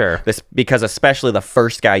you. But because especially the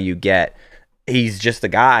first guy you get, he's just a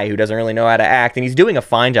guy who doesn't really know how to act, and he's doing a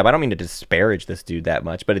fine job. I don't mean to disparage this dude that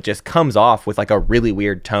much, but it just comes off with like a really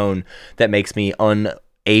weird tone that makes me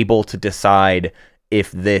unable to decide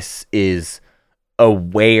if this is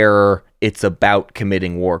aware it's about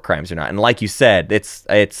committing war crimes or not. And like you said, it's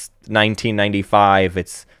 1995.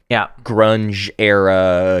 It's grunge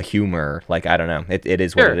era humor. Like, I don't know. It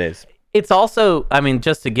is what it is. It's also, I mean,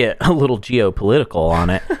 just to get a little geopolitical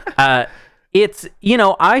on it, it's,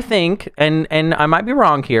 I think, and I might be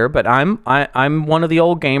wrong here, but I'm one of the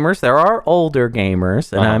old gamers. There are older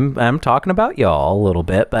gamers, and I'm talking about y'all a little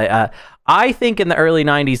bit, but I think in the early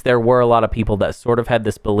 90s there were a lot of people that sort of had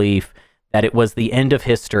this belief that it was the end of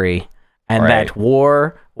history, and that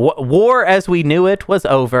war as we knew it was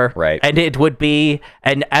over, and it would be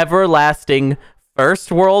an everlasting first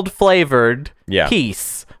world flavored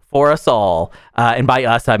peace for us all, and by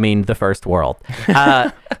us I mean the first world.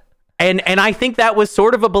 And I think that was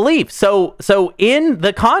sort of a belief. So in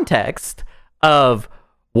the context of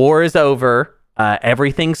war is over,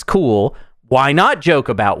 everything's cool, why not joke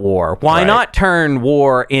about war? Why not turn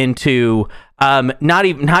war into not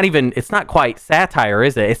even it's not quite satire,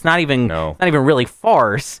 is it? It's not even really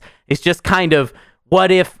farce. It's just kind of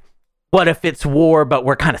what if it's war, but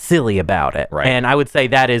we're kind of silly about it. And I would say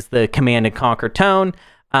that is the Command and Conquer tone.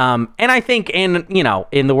 And I think in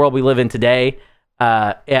the world we live in today,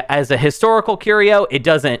 as a historical curio, it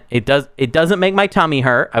doesn't make my tummy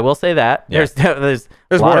hurt. I will say that. There's a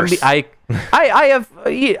lot worse. I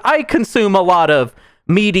consume a lot of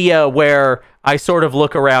media where I sort of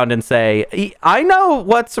look around and say, I know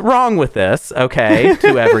what's wrong with this, okay,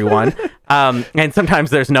 to everyone. And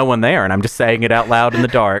sometimes there's no one there, and I'm just saying it out loud in the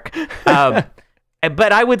dark. But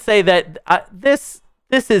I would say that this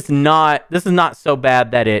is not so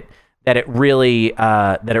bad that it really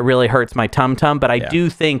hurts my tum-tum, but I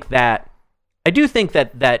do think that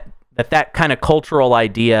kind of cultural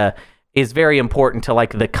idea is very important to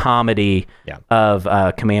like the comedy of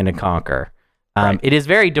Command and Conquer. It is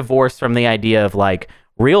very divorced from the idea of like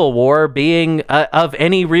real war being of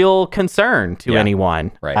any real concern to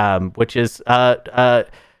anyone, which is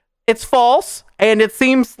it's false. And it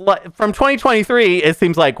seems like from 2023, it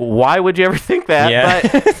seems like, why would you ever think that? Yeah.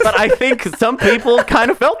 But I think some people kind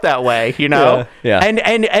of felt that way, Yeah.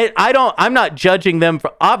 And I'm not judging them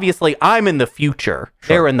for, obviously I'm in the future. Sure.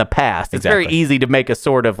 They're in the past. It's very easy to make a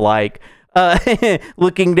sort of like,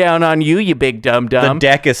 looking down on you big dum-dum. The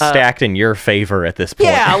deck is stacked in your favor at this point.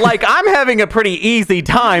 Yeah, like I'm having a pretty easy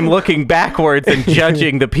time looking backwards and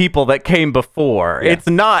judging the people that came before. Yeah. It's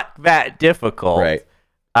not that difficult. Right.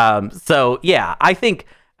 So yeah, I think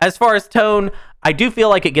as far as tone, I do feel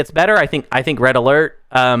like it gets better. I think Red Alert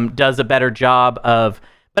does a better job of,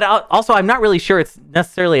 but also I'm not really sure it's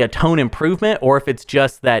necessarily a tone improvement or if it's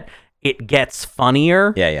just that it gets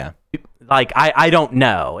funnier. Yeah. Like I don't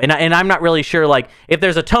know, and I'm not really sure. Like if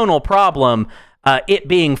there's a tonal problem, it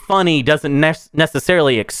being funny doesn't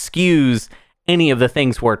necessarily excuse any of the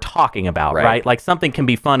things we're talking about, right? Like something can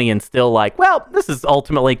be funny and still like, well, this is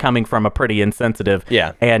ultimately coming from a pretty insensitive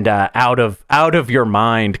and out of your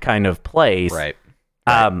mind kind of place. Right.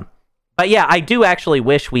 But yeah, I do actually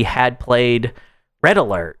wish we had played Red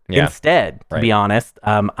Alert instead, to be honest.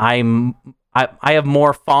 I have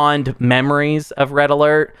more fond memories of Red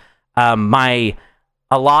Alert. A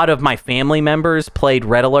lot of my family members played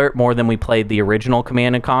Red Alert more than we played the original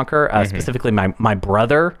Command and Conquer. Specifically, my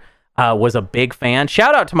brother was a big fan.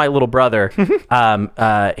 Shout out to my little brother.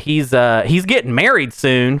 He's getting married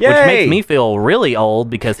soon, which makes me feel really old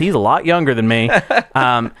because he's a lot younger than me.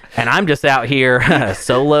 And I'm just out here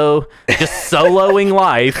soloing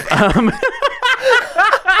life.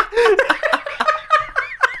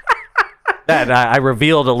 That I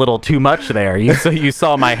revealed a little too much there. You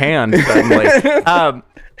saw my hand suddenly.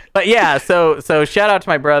 But yeah, so shout out to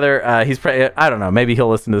my brother. He's I don't know, maybe he'll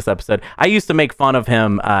listen to this episode. I used to make fun of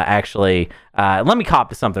him actually. Let me cop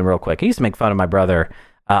to something real quick. I used to make fun of my brother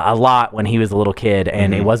a lot when he was a little kid,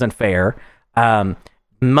 and it wasn't fair.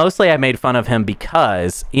 Mostly I made fun of him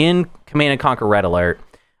because in Command and Conquer Red Alert,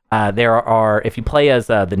 there are, if you play as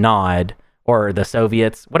the Nod, or the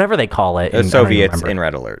Soviets, whatever they call it. The I don't even Soviets remember. in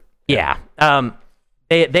Red Alert. Yeah.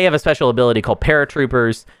 They have a special ability called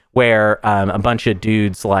paratroopers, where a bunch of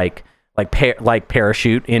dudes like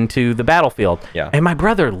parachute into the battlefield. Yeah. And my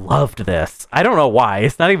brother loved this. I don't know why.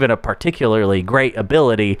 It's not even a particularly great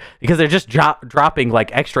ability because they're just dropping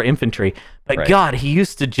like extra infantry. But Right. God, he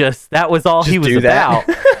used to that was all he was do that.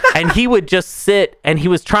 about. And he would just sit and he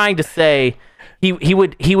was trying to say he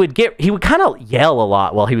would kind of yell a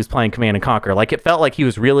lot while he was playing Command and Conquer. Like it felt like he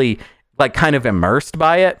was really like kind of immersed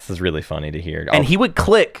by it. This is really funny to hear. And he would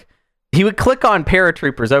click on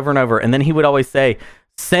paratroopers over and over, and then he would always say,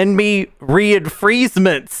 "Send me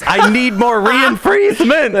reinforcements. I need more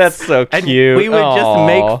reinforcements." That's so And cute. we would Aw. just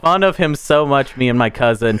make fun of him so much, me and my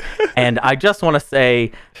cousin. And I just want to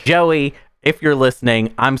say, Joey, if you're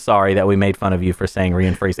listening, I'm sorry that we made fun of you for saying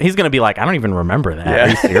reinforcements. He's going to be like, I don't even remember that. Yeah. Are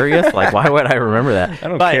you serious? Like, why would I remember that? I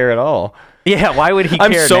don't care at all. Yeah, why would he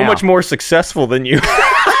I'm care so now? much more successful than you.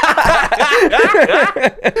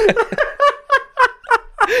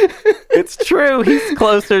 It's true. He's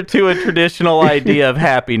closer to a traditional idea of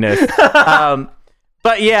happiness.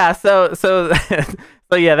 But yeah, so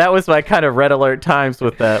yeah, that was my kind of Red Alert times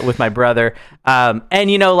with my brother.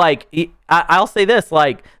 And you know, like I'll say this,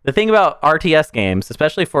 like the thing about RTS games,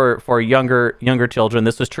 especially for younger children,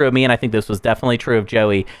 this was true of me, and I think this was definitely true of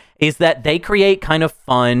Joey, is that they create kind of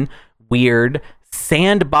fun, weird,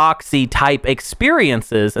 sandboxy type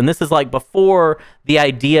experiences. And this is like before the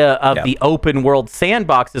idea of the open world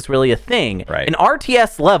sandbox is really a thing. Right. An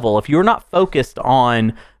RTS level, if you're not focused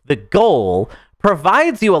on the goal,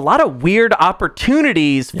 provides you a lot of weird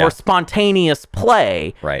opportunities for spontaneous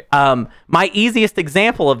play. Right. My easiest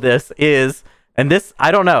example of this is, and this,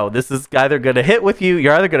 I don't know, this is either going to hit with you,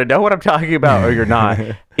 you're either going to know what I'm talking about or you're not,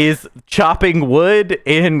 is chopping wood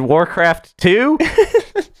in Warcraft 2.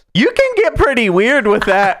 You can get pretty weird with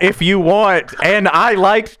that if you want, and I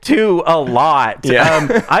liked to a lot.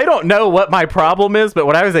 Yeah. I don't know what my problem is, but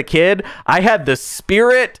when I was a kid, I had the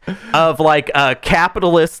spirit of like a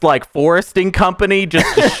capitalist like foresting company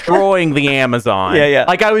just destroying the Amazon. Yeah.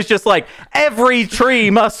 Like I was just like, every tree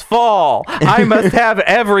must fall. I must have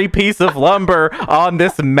every piece of lumber on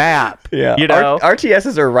this map. Yeah, You know?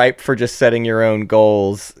 RTSs are ripe for just setting your own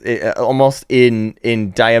goals, almost in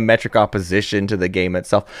diametric opposition to the game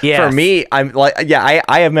itself. Yes. For me, I'm like,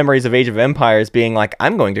 I have memories of Age of Empires being like,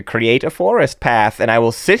 I'm going to create a forest path, and I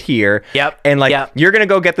will sit here. Yep. And like, Yep. you're gonna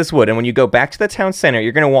go get this wood, and when you go back to the town center,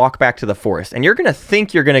 you're gonna walk back to the forest, and you're gonna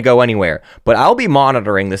think you're gonna go anywhere, but I'll be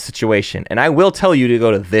monitoring the situation, and I will tell you to go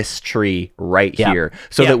to this tree right Yep. here,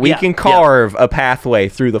 so Yep, that we yep, can yep. carve a pathway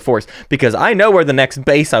through the forest, because I know where the next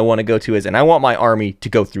base I want to go to is, and I want my army to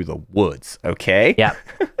go through the woods. Okay.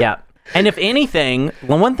 Yeah. And if anything,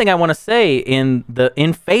 one thing I want to say in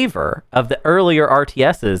favor of the earlier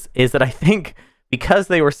RTSs is that I think because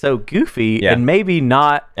they were so goofy and maybe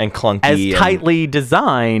not And clunky. as and- tightly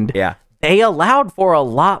designed, Yeah. they allowed for a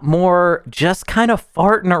lot more just kind of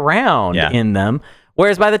farting around in them.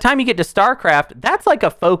 Whereas by the time you get to StarCraft, that's like a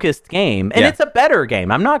focused game, and it's a better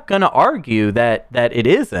game. I'm not going to argue that it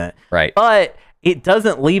isn't. Right. But it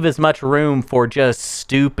doesn't leave as much room for just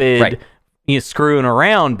stupid screwing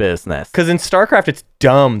around business. Because in StarCraft, it's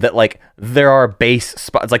dumb that, like, there are base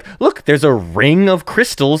spots. Like, look, there's a ring of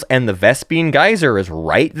crystals, and the Vespene Geyser is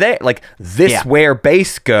right there. Like, this where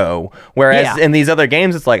base go. Whereas in these other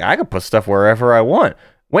games, it's like, I can put stuff wherever I want.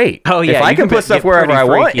 Wait, if I can put stuff wherever I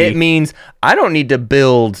want, it means I don't need to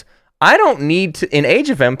build... in Age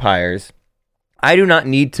of Empires, I do not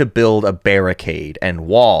need to build a barricade and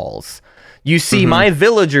walls. You see, my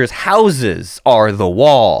villagers' houses are the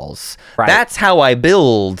walls. Right. That's how I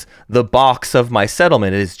build the box of my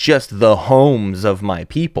settlement. It is just the homes of my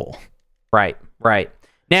people. Right.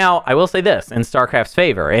 Now, I will say this, in StarCraft's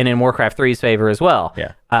favor, and in Warcraft 3's favor as well.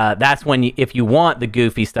 Yeah. That's when, if you want the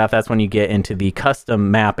goofy stuff, that's when you get into the custom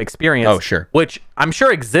map experience. Oh, sure. Which I'm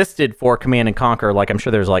sure existed for Command and Conquer. Like, I'm sure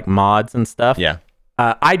there's, like, mods and stuff. Yeah.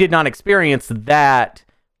 I did not experience that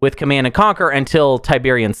with Command and Conquer until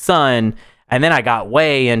Tiberian Sun, and then I got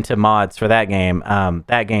way into mods for that game.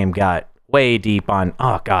 That game got way deep on,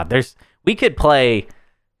 we could play...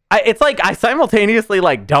 it's like I simultaneously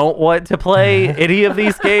like don't want to play any of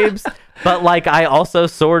these games, but like I also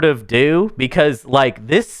sort of do, because like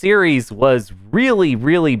this series was really,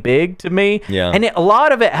 really big to me. Yeah. And a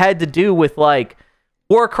lot of it had to do with like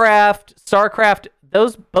Warcraft, StarCraft.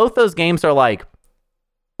 Both those games are like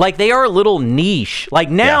they are a little niche. Like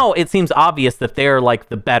now it seems obvious that they're like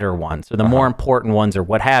the better ones or the more important ones or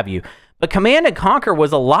what have you. But Command and Conquer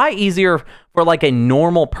was a lot easier for like a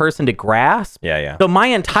normal person to grasp. Yeah. So my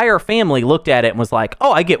entire family looked at it and was like,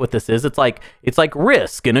 "Oh, I get what this is. It's like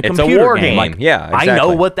Risk in a computer war game. game. Like, Yeah, exactly. I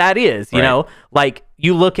know what that is. You Right. know, like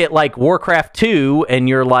you look at like Warcraft 2 and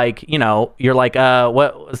you're like,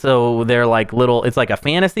 what? So they're like little. It's like a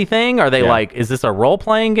fantasy thing. Are they like? Is this a role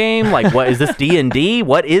playing game? Like, what is this D&D?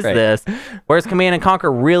 What is Right. this? Whereas Command and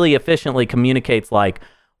Conquer really efficiently communicates like,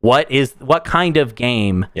 what kind of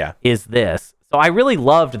game is this? So I really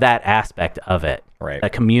loved that aspect of it, Right. the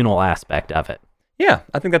communal aspect of it. Yeah,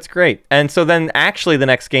 I think that's great. And so then actually the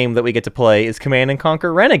next game that we get to play is Command and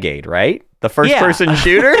Conquer Renegade, right? The first-person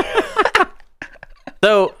shooter?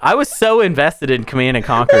 So I was so invested in Command and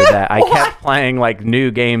Conquer that I kept playing like new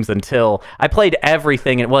games until I played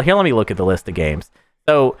everything. Well, here, let me look at the list of games.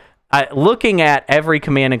 So looking at every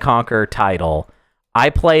Command and Conquer title, I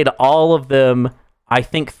played all of them, I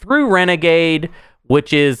think, through Renegade,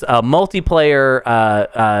 which is a multiplayer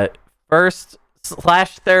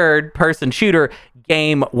first/third person shooter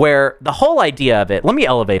game where the whole idea of it, let me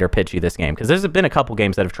elevator pitch you this game because there's been a couple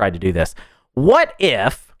games that have tried to do this. What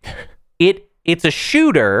if it's a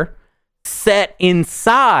shooter set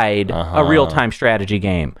inside a real-time strategy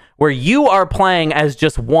game where you are playing as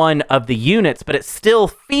just one of the units, but it still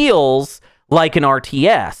feels like an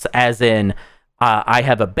RTS, as in I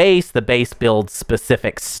have a base, the base builds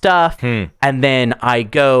specific stuff, and then I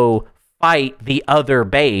go fight the other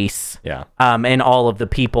base and all of the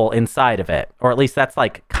people inside of it. Or at least that's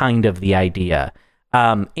like kind of the idea.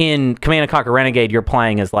 In Command & Conquer Renegade, you're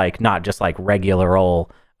playing as like not just like regular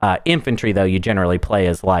old infantry, though. You generally play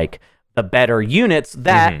as like the better units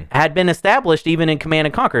that had been established even in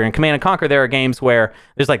Command & Conquer. In Command & Conquer, there are games where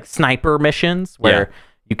there's like sniper missions where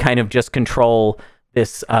you kind of just control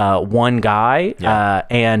this one guy,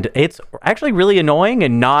 and it's actually really annoying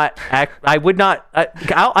and not. I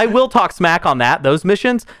will talk smack on that. Those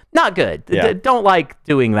missions, not good. Don't like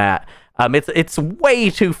doing that. It's way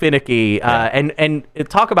too finicky, and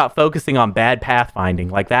talk about focusing on bad pathfinding.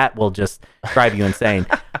 Like that will just drive you insane.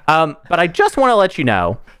 But I just want to let you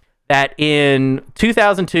know that in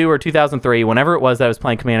 2002 or 2003, whenever it was that I was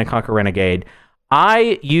playing Command & Conquer Renegade,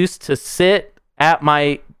 I used to sit at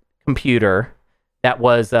my computer. That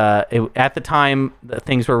was, at the time,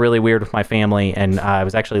 things were really weird with my family, and I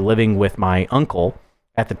was actually living with my uncle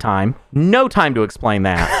at the time. No time to explain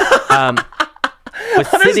that.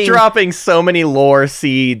 Hunter's dropping so many lore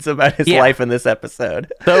seeds about his life in this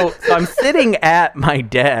episode. So I'm sitting at my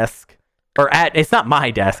desk, it's not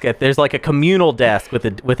my desk. There's like a communal desk with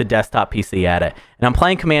a desktop PC at it, and I'm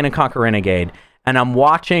playing Command & Conquer Renegade. And I'm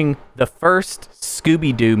watching the first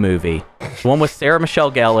Scooby-Doo movie, the one with Sarah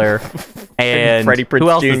Michelle Gellar and Freddie Prinze who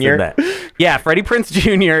else Jr. is in that? Yeah, Freddie Prinze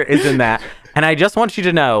Jr. is in that. And I just want you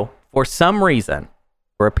to know, for some reason,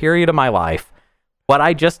 for a period of my life, what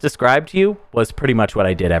I just described to you was pretty much what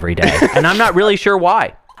I did every day. And I'm not really sure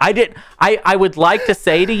why. I would like to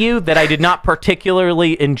say to you that I did not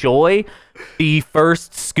particularly enjoy the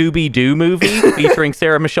first Scooby-Doo movie featuring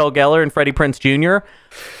Sarah Michelle Gellar and Freddie Prinze Jr.,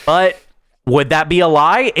 but would that be a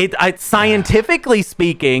lie? Scientifically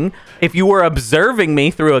speaking, if you were observing me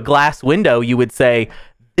through a glass window, you would say,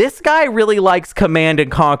 this guy really likes Command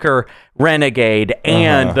 & Conquer Renegade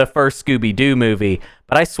and the first Scooby-Doo movie.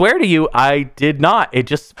 But I swear to you, I did not.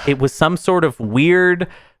 It was some sort of weird,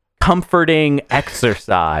 comforting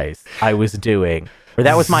exercise I was doing. Or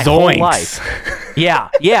that was my whole life. Yeah.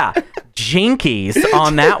 Jinkies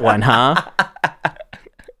on that one, huh?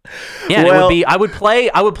 Yeah, well, it would be. I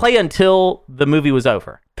would play until the movie was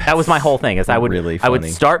over. That was my whole thing. I would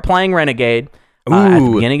start playing Renegade at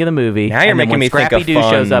the beginning of the movie. Now you're making me think of Scrappy-Doo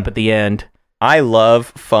shows up at the end. I love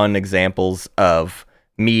fun examples of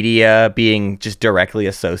media being just directly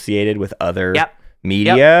associated with other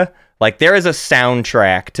media. Yep. Like there is a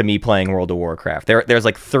soundtrack to me playing World of Warcraft. There's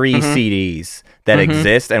like 3 CDs that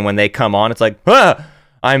exist, and when they come on, it's like,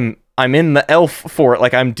 I'm in the elf for it.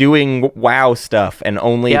 Like I'm doing WoW stuff and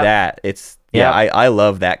only that. It's I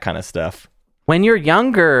love that kind of stuff. When you're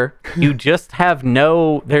younger, you just have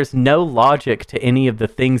there's no logic to any of the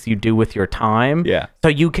things you do with your time. Yeah. So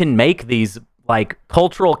you can make these like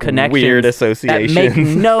cultural connections, weird associations that make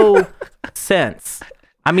no sense.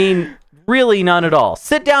 I mean, really none at all.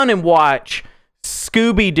 Sit down and watch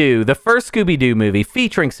Scooby-Doo, the first Scooby-Doo movie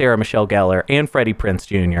featuring Sarah Michelle Gellar and Freddie Prinze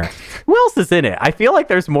Jr. Who else is in it? I feel like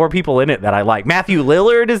there's more people in it that I like. Matthew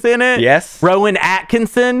Lillard is in it. Yes. Rowan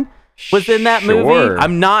Atkinson. was in that Sure. movie.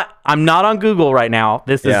 I'm not on Google right now.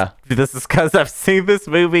 This is because I've seen this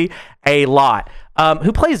movie a lot.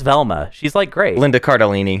 Who plays Velma? She's like great. Linda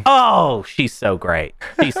Cardellini. Oh, she's so great.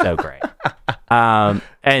 She's so great. And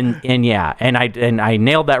I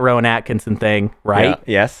nailed that Rowan Atkinson thing, right?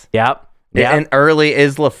 Yeah. Yes. Yep. An early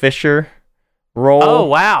Isla Fisher role. Oh,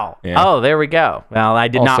 wow. Yeah. Oh, there we go. Well, I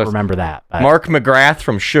did not Also, remember that. But Mark McGrath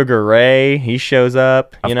from Sugar Ray. He shows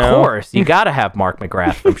up. of course. You got to have Mark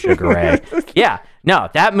McGrath from Sugar Ray. Yeah. No,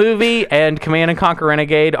 that movie and Command and Conquer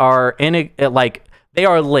Renegade are they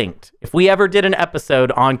are linked. If we ever did an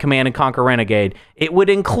episode on Command and Conquer Renegade, it would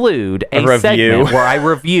include a review segment where I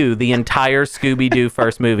review the entire Scooby-Doo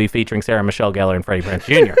first movie featuring Sarah Michelle Gellar and Freddie Prinze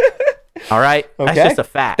Jr. All right? Okay. That's just a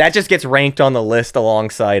fact. That just gets ranked on the list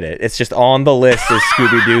alongside it. It's just on the list as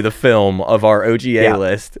Scooby-Doo, the film of our OGA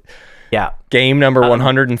list. Yeah. Game number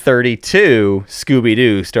 132,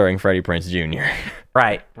 Scooby-Doo, starring Freddie Prinze Jr.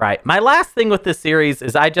 Right. My last thing with this series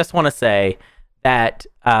is I just want to say that,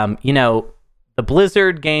 the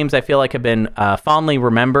Blizzard games I feel like have been fondly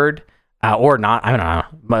remembered, or not. I don't know.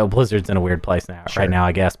 My Blizzard's in a weird place right now,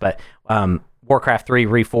 I guess. But Warcraft 3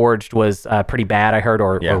 Reforged was pretty bad, I heard,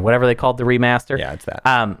 or whatever they called the remaster. Yeah, it's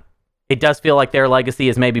that. It does feel like their legacy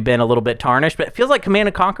has maybe been a little bit tarnished, but it feels like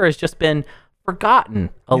Command & Conquer has just been forgotten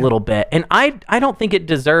a little bit. And I don't think it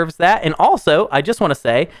deserves that. And also, I just want to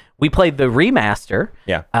say, we played the remaster,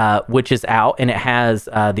 which is out, and it has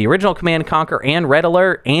the original Command & Conquer and Red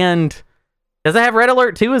Alert, and does it have Red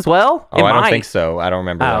Alert 2 as well? Oh, I don't think so. I don't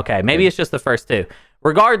remember. Oh, okay. Maybe it's just the first two.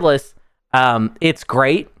 Regardless, it's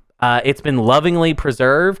great. It's been lovingly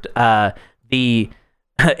preserved.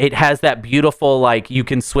 It has that beautiful, you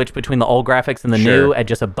can switch between the old graphics and the new at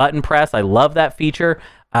just a button press. I love that feature.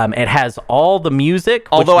 It has all the music.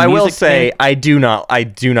 Although I will say, I do not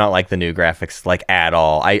like the new graphics at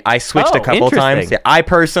all. I switched a couple times. Yeah, I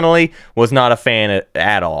personally was not a fan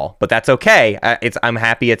at all, but that's okay. I'm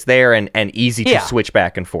happy it's there and easy to switch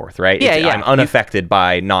back and forth. Right? I'm unaffected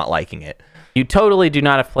by not liking it. You totally do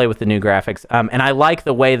not have to play with the new graphics. And I like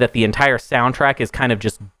the way that the entire soundtrack is kind of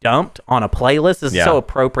just dumped on a playlist. This is so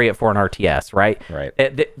appropriate for an RTS, right? Right.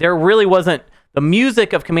 There really wasn't... The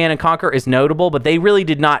music of Command & Conquer is notable, but they really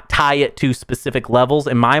did not tie it to specific levels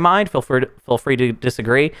in my mind. Feel free to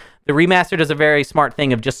disagree. The remaster does a very smart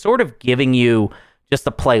thing of just sort of giving you just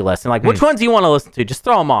a playlist. And which ones do you want to listen to? Just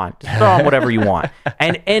throw them on. Just throw on whatever you want.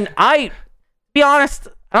 And I, to be honest...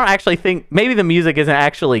 I don't actually think maybe the music isn't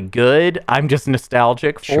actually good. I'm just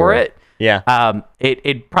nostalgic for it. Yeah.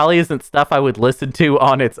 It probably isn't stuff I would listen to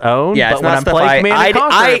on its own. Yeah, but when I'm playing Command &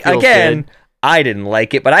 Conquer, it feels good. I didn't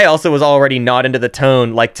like it, but I also was already not into the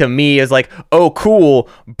tone. To me, is oh, cool,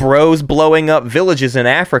 bros blowing up villages in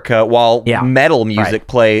Africa while metal music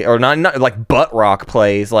play, or not butt rock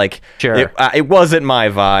plays. Sure. It wasn't my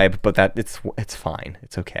vibe, but it's fine.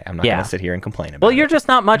 It's okay. I'm not gonna sit here and complain about it. Well, you're just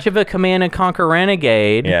not much of a Command & Conquer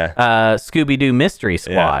Renegade, Scooby-Doo Mystery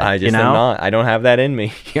Squad. Yeah, I just am not. I don't have that in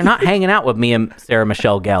me. You're not hanging out with me and Sarah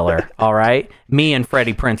Michelle Gellar, all right? Me and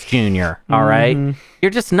Freddie Prinze Jr., all right?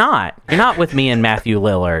 You're just not. You're not with me and Matthew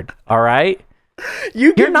Lillard, all right?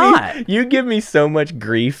 You're not. You give me so much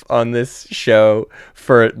grief on this show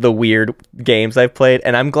for the weird games I've played,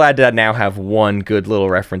 and I'm glad to now have one good little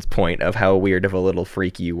reference point of how weird of a little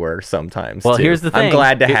freak you were sometimes. Well, too. here's the thing. I'm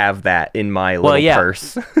glad to have that in my little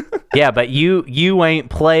purse. Yeah, but you ain't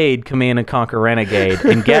played Command & Conquer Renegade,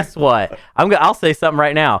 and guess what? I'll say something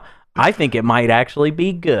right now. I think it might actually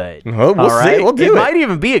be good. Well, we'll see. We'll do it. It might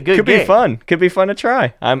even be a good game. Could be fun. Could be fun to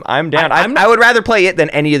try. I'm down. I would rather play it than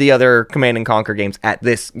any of the other Command & Conquer games at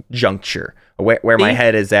this juncture, where my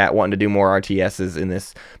head is at, wanting to do more RTSs in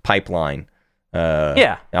this pipeline.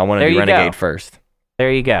 I want to do Renegade first. There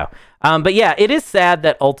you go. But yeah, it is sad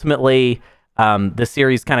that ultimately the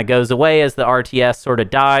series kind of goes away as the RTS sort of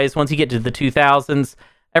dies. Once you get to the 2000s,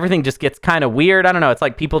 everything just gets kind of weird. I don't know. It's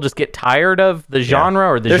like people just get tired of the genre,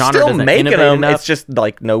 or the genre doesn't innovate enough. It's just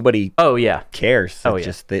nobody cares. Oh, it's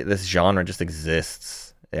just this genre just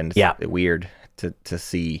exists, and it's weird to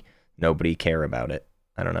see nobody care about it.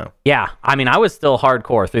 I don't know. Yeah, I mean, I was still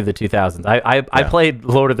hardcore through the 2000s. I played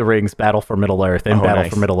Lord of the Rings, Battle for Middle Earth, and Battle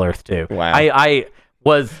for Middle Earth 2. Wow.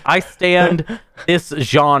 I stand this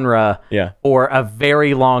genre for a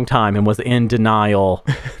very long time and was in denial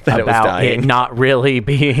about it not really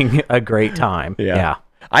being a great time. Yeah.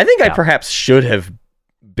 I think I perhaps should have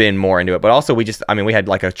been more into it, but also we had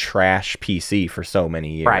a trash PC for so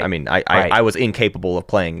many years. Right. I mean, I was incapable of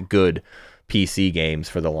playing good PC games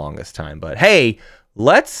for the longest time. But hey,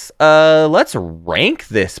 let's rank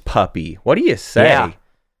this puppy. What do you say?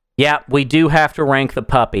 Yeah, we do have to rank the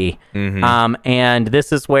puppy. And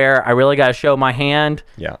this is where I really got to show my hand.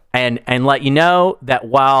 Yeah. And let you know that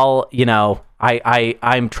while,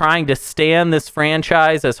 I'm trying to stand this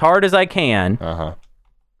franchise as hard as I can,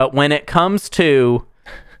 but when it comes to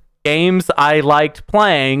games I liked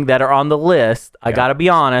playing that are on the list, I got to be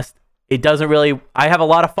honest, it doesn't really, I have a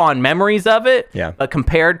lot of fond memories of it, but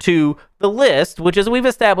compared to the list, which as we've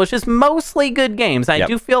established is mostly good games, I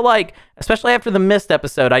do feel like, especially after the Myst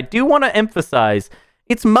episode, I do want to emphasize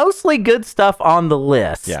it's mostly good stuff on the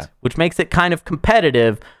list, which makes it kind of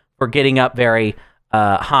competitive for getting up very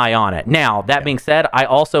high on it. Now, that being said, I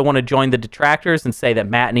also want to join the detractors and say that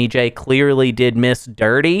Matt and EJ clearly did miss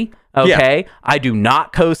dirty, okay? I do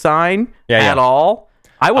not co-sign at all.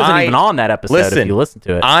 I wasn't even on that episode if you listen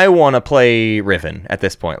to it. I want to play Riven at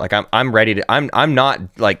this point. Like I'm ready to I'm not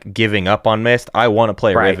like giving up on Myst. I want to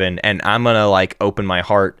play Riven, and I'm going to like open my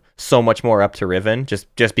heart so much more up to Riven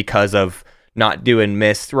just because of not doing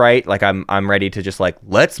Myst right. Like I'm ready to just like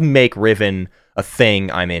let's make Riven a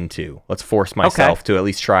thing I'm into. Let's force myself to at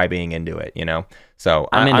least try being into it, So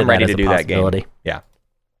I'm ready to do that game. Yeah.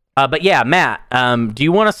 But yeah, Matt, do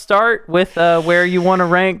you want to start with where you want to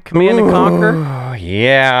rank Command and Conquer?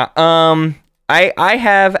 Yeah. I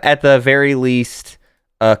have at the very least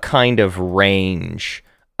a kind of range,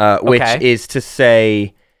 which is to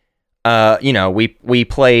say, we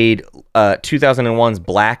played 2001's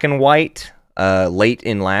Black and White late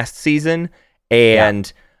in last season,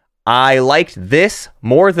 and I liked this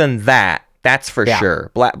more than that. That's for sure.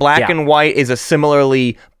 Black and White is a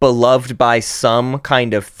similarly beloved by some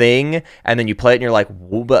kind of thing, and then you play it and you're like,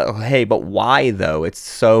 but why though? It's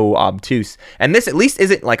so obtuse. And this at least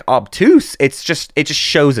isn't like obtuse. It just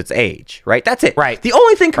shows its age, right? That's it. Right. The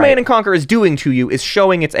only thing Command and Conquer is doing to you is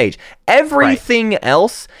showing its age. Everything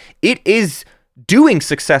else, it is doing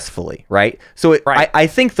successfully, right? So I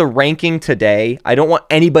think the ranking today, I don't want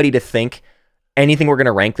anybody to think anything we're going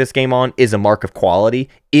to rank this game on is a mark of quality.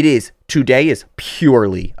 Today is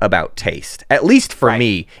purely about taste. At least for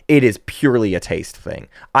me, it is purely a taste thing.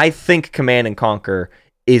 I think Command and Conquer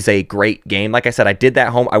is a great game. Like I said, I did that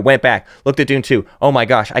home. I went back, looked at Dune 2. Oh my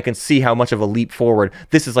gosh, I can see how much of a leap forward.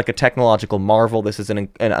 This is like a technological marvel. This is an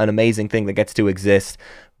amazing thing that gets to exist.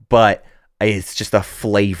 But it's just a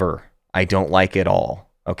flavor I don't like at all.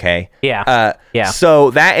 Okay? Yeah.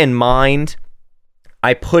 So that in mind,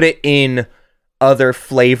 I put it in other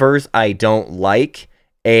flavors I don't like,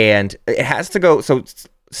 and it has to go. So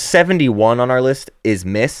 71 on our list is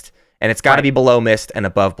Myst, and it's got to be below Myst and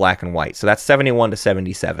above Black and White. So that's 71 to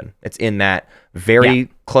 77. It's in that very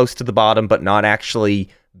close to the bottom, but not actually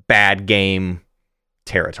bad game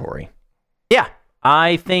territory. Yeah.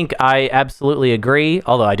 I think I absolutely agree,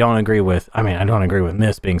 although I don't agree with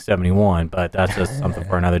Myst being 71, but that's just something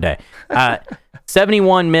for another day.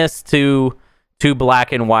 71 Myst to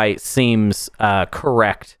Black and White seems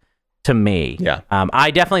correct to me. Yeah.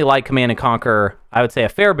 I definitely like Command and Conquer, I would say a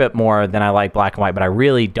fair bit more than I like Black and White, but I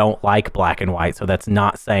really don't like Black and White, so that's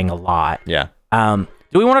not saying a lot. Yeah.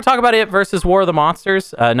 Do we want to talk about it versus War of the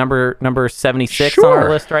Monsters, number 76 on our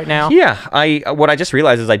list right now? Yeah. What I just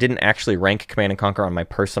realized is I didn't actually rank Command and Conquer on my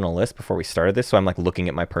personal list before we started this, so I'm like looking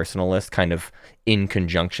at my personal list kind of in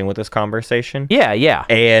conjunction with this conversation. Yeah.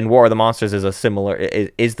 And War of the Monsters is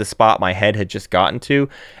the spot my head had just gotten to.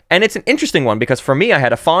 And it's an interesting one because for me, I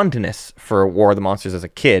had a fondness for War of the Monsters as a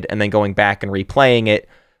kid, and then going back and replaying it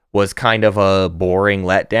was kind of a boring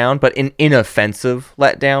letdown, but an inoffensive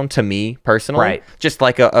letdown to me personally. Right. Just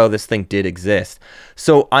like, this thing did exist.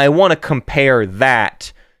 So I want to compare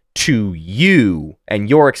that to you and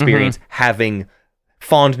your experience having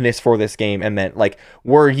fondness for this game. And then, like,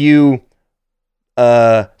 were you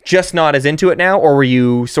just not as into it now, or were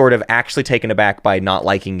you sort of actually taken aback by not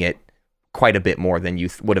liking it quite a bit more than you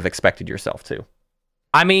would have expected yourself to?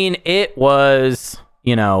 I mean, it was,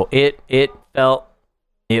 it felt...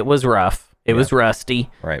 It was rough. It was rusty.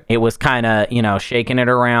 Right. It was kind of, shaking it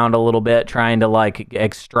around a little bit, trying to like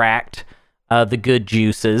extract the good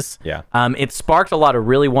juices. Yeah. It sparked a lot of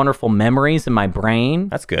really wonderful memories in my brain.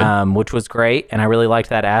 That's good. Which was great, and I really liked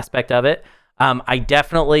that aspect of it. I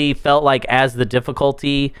definitely felt like as the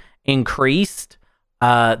difficulty increased,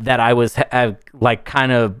 that I was like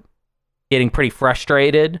kind of getting pretty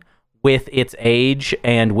frustrated with its age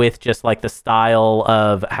and with just like the style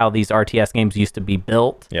of how these RTS games used to be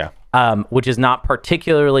built. Yeah. Which is not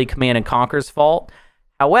particularly Command and Conquer's fault.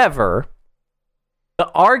 However, the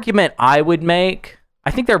argument I would make, I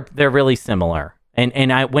think they're really similar.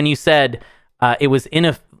 And when you said it was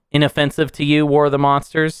inoffensive to you, War of the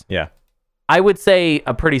Monsters, yeah, I would say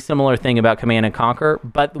a pretty similar thing about Command and Conquer.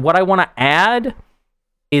 But what I want to add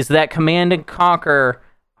is that Command and Conquer,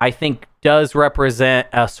 I think does represent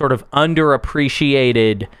a sort of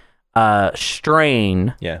underappreciated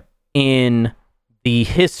strain in the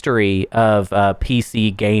history of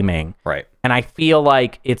PC gaming. Right. And I feel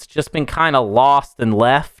like it's just been kind of lost and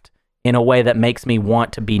left in a way that makes me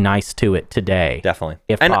want to be nice to it today. Definitely.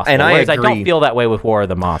 If possible. And Whereas I I don't feel that way with War of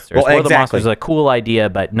the Monsters. Well, War of the Monsters is a cool idea,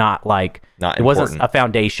 but not it wasn't a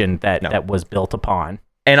foundation that was built upon.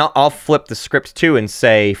 And I'll flip the script too and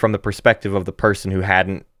say, from the perspective of the person who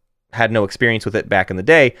had no experience with it back in the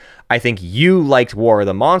day, I think you liked War of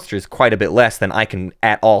the Monsters quite a bit less than I can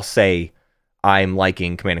at all say I'm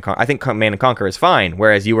liking Command and Conquer. I think Command and Conquer is fine,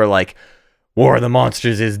 whereas you were like, War of the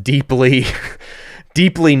Monsters is deeply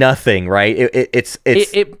nothing, right? It so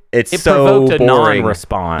provoked a boring.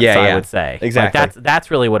 non-response. I would say exactly. Like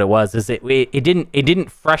that's really what it was. Is it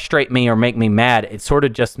didn't frustrate me or make me mad. It sort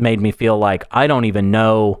of just made me feel like I don't even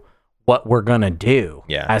know what we're gonna do.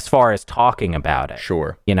 As far as talking about it.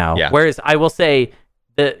 Sure. Whereas I will say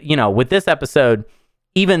that with this episode,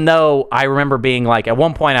 even though I remember being like, at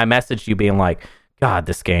one point I messaged you being like, God,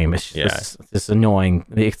 this game is just annoying.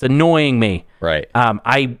 It's annoying me. Right.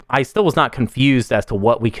 I still was not confused as to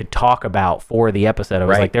what we could talk about for the episode. I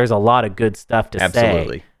was like, there's a lot of good stuff to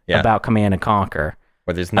say about Command and Conquer.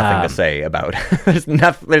 Where there's nothing to say about. There's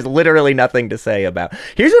literally nothing to say about.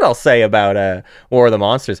 Here's what I'll say about War of the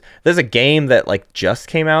Monsters. There's a game that just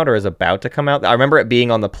came out or is about to come out. I remember it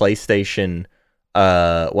being on the PlayStation,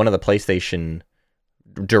 one of the PlayStation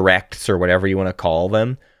Directs or whatever you want to call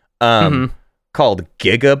them. Called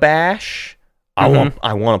Gigabash. I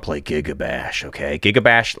want to play Gigabash. Okay,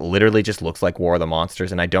 Gigabash literally just looks like War of the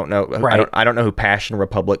Monsters, and I don't know. I don't know who Passion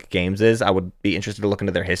Republic Games is. I would be interested to look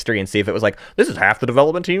into their history and see if it was like, this is half the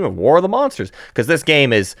development team of War of the Monsters, because this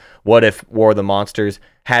game is what if War of the Monsters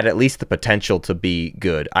had at least the potential to be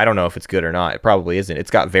good. I don't know if it's good or not. It probably isn't.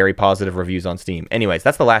 It's got very positive reviews on Steam. Anyways,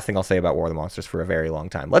 that's the last thing I'll say about War of the Monsters for a very long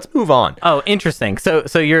time. Let's move on. Oh, interesting. So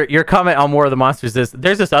your comment on War of the Monsters is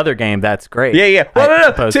there's this other game that's great. Yeah.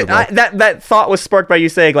 Well, no. That thought was sparked by you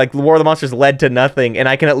saying War of the Monsters led to nothing, and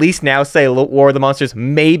I can at least now say War of the Monsters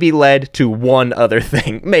maybe led to one other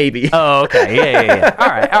thing. Maybe. Oh, okay. Yeah.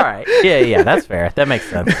 All right. Yeah. That's fair. That makes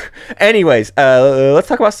sense. Anyways, let's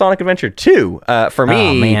talk about Sonic Adventure 2. For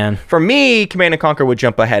me, Command and Conquer would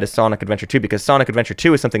jump ahead of Sonic Adventure 2 because Sonic Adventure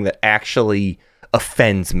 2 is something that actually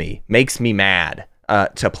offends me, makes me mad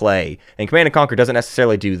to play. And Command and Conquer doesn't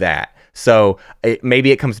necessarily do that. So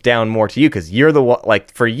maybe it comes down more to you because you're the one,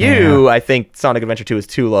 for you, I think Sonic Adventure 2 is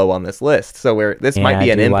too low on this list. So this might be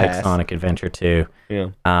an impasse. I do like Sonic Adventure 2. Yeah.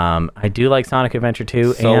 I do like Sonic Adventure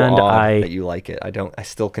 2. So and odd that you like it. I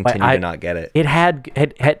still continue to not get it.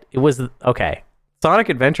 It was, okay. Sonic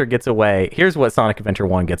Adventure gets away. Here's what Sonic Adventure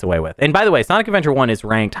 1 gets away with. And by the way, Sonic Adventure 1 is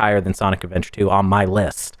ranked higher than Sonic Adventure 2 on my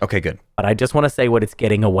list. Okay, good. But I just want to say what it's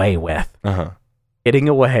getting away with. Getting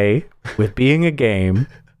away with being a game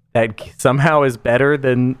that somehow is better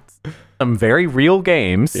than some very real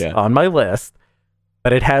games on my list,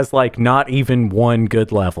 but it has not even one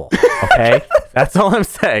good level. Okay? That's all I'm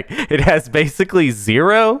saying. It has basically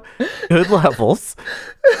 0 good levels.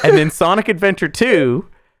 And then Sonic Adventure 2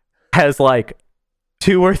 has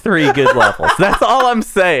 2 or 3 good levels. That's all I'm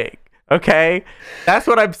saying. Okay? That's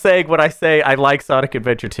what I'm saying when I say I like Sonic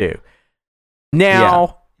Adventure 2.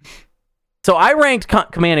 Now, so I ranked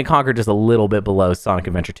Command and Conquer just a little bit below Sonic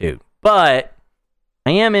Adventure 2, but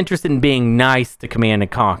I am interested in being nice to Command and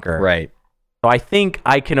Conquer. Right. So I think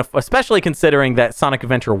I can, especially considering that Sonic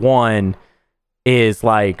Adventure 1 is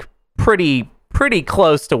pretty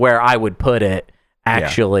close to where I would put it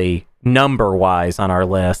actually number-wise on our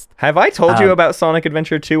list. Have I told you about Sonic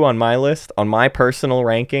Adventure 2 on my list, on my personal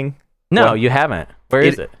ranking? No, you haven't. Where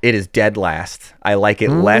is it? It is dead last. I like it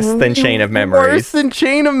less than Chain of Memories. Worse than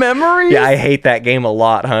Chain of Memories? Yeah, I hate that game a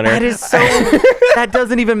lot, Hunter. That is so... that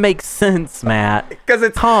doesn't even make sense, Matt. Because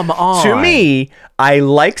it's... Come on. To me, I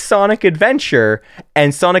like Sonic Adventure,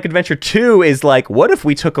 and Sonic Adventure 2 is what if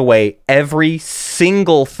we took away every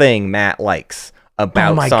single thing Matt likes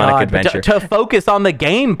about Sonic Adventure? To focus on the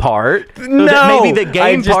game part. So no, that maybe the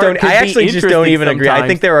game part I actually just don't even agree. I sometimes.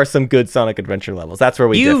 think there are some good Sonic Adventure levels. That's where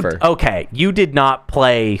we differ. Okay, you did not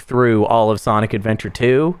play through all of Sonic Adventure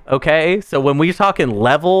 2, okay? So when we're talking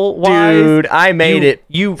level-wise... Dude, I made it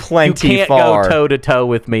plenty you can't far. go toe-to-toe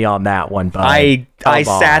with me on that one, bud. I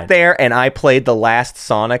sat there and I played the last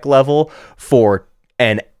Sonic level for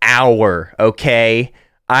an hour, okay?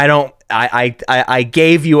 I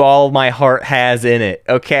gave you all my heart has in it,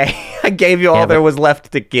 okay? I gave you all there was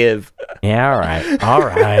left to give. Yeah, all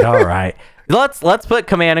right. Let's put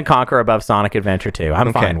Command and Conquer above Sonic Adventure 2.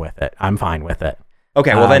 I'm fine with it.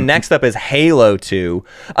 Okay, well then next up is Halo 2.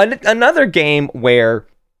 Another game where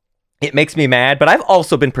it makes me mad, but I've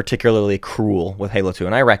also been particularly cruel with Halo 2,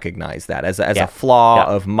 and I recognize that as Yeah. a flaw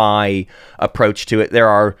Yeah. of my approach to it. There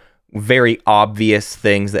are very obvious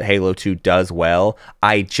things that Halo 2 does well.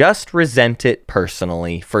 I just resent it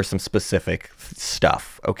personally for some specific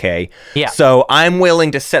stuff, okay? Yeah. So I'm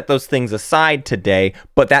willing to set those things aside today,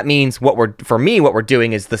 but that means what we're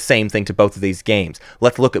doing is the same thing to both of these games.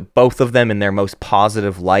 Let's look at both of them in their most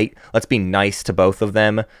positive light. Let's be nice to both of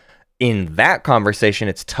them. In that conversation,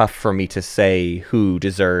 it's tough for me to say who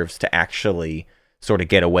deserves to actually sort of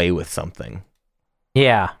get away with something.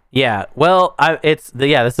 Yeah. Well, this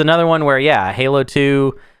is another one where Halo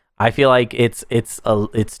 2, I feel like it's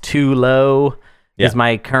too low is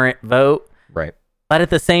my current vote. Right. But at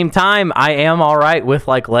the same time, I am all right with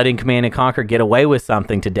like letting Command and Conquer get away with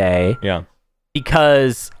something today. Yeah.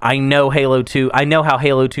 Because I know how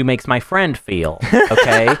Halo 2 makes my friend feel,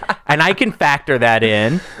 okay? And I can factor that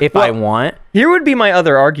in if I want. Here would be my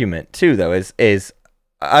other argument too, though, is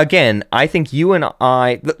again, I think you and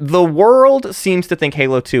I, the world seems to think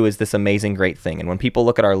Halo 2 is this amazing, great thing. And when people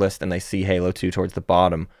look at our list and they see Halo 2 towards the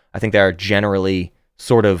bottom, I think they are generally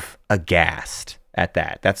sort of aghast at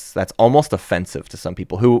that. That's almost offensive to some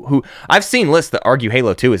people who I've seen lists that argue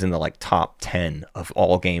Halo 2 is in the like top 10 of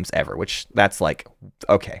all games ever, which that's like,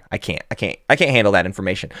 okay, I can't handle that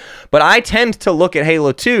information. But I tend to look at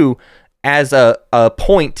Halo 2 as a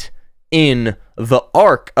point in the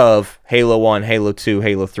arc of Halo 1, Halo 2,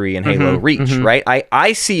 Halo 3, and Halo Reach, right?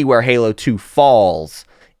 I see where Halo 2 falls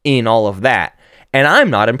in all of that, and I'm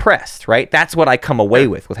not impressed, right? That's what I come away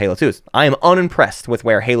with Halo 2. Is I am unimpressed with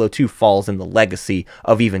where Halo 2 falls in the legacy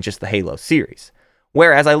of even just the Halo series.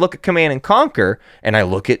 Whereas I look at Command and Conquer, and I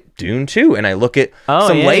look at Dune 2, and I look at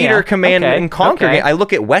later Command and Conquer games. I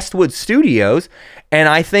look at Westwood Studios, and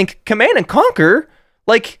I think Command and Conquer,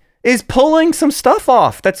 like, is pulling some stuff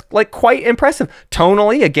off that's like quite impressive.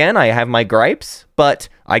 Tonally, again, I have my gripes, but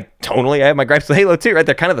I have my gripes with Halo 2, right?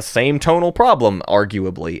 They're kind of the same tonal problem,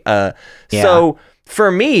 arguably. So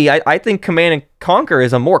for me, I think Command and Conquer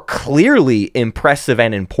is a more clearly impressive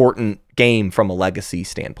and important game from a legacy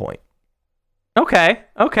standpoint. Okay.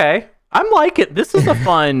 I'm like it. This is a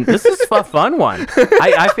fun one.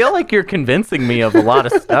 I feel like you're convincing me of a lot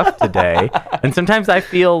of stuff today. And sometimes I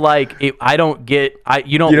feel like you don't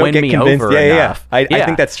win me convinced. over enough. I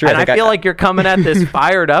think that's true. And I feel like you're coming at this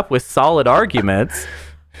fired up with solid arguments.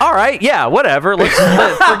 All right. Yeah, whatever. Let's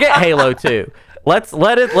forget Halo 2. Let's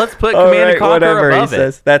put Command and Conquer above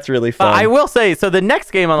it. That's really fun. I will say, so the next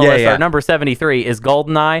game on the list, yeah. our number 73, is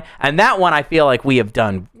GoldenEye, and that one I feel like we have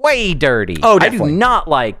done way dirty. Oh, I definitely. do not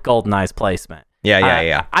like GoldenEye's placement.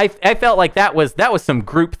 Yeah. I felt like that was some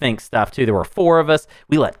groupthink stuff too. There were 4 of us.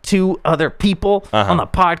 We let 2 other people on the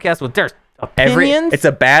podcast with their opinions. It's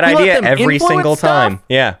a bad We let idea them every influence single time. stuff?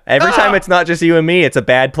 Yeah. Every time it's not just you and me, it's a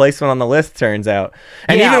bad placement on the list, turns out.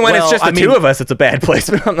 And Yeah, even when it's well, just the two of us, it's a bad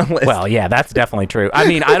placement on the list. Well, yeah, that's definitely true. I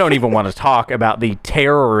mean, I don't even want to talk about the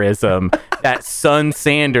terrorism that Son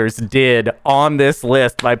Sanders did on this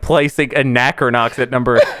list by placing Anachronox at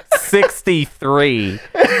number 63.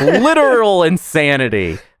 Literal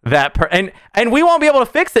insanity. And we won't be able to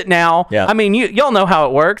fix it now. Yeah. I mean, y'all know how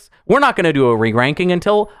it works. We're not going to do a re-ranking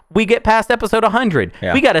until we get past episode 100.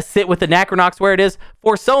 Yeah. We got to sit with the Anachronox where it is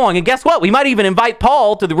for so long. And guess what? We might even invite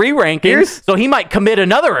Paul to the re-ranking, so he might commit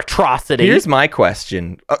another atrocity. Here's my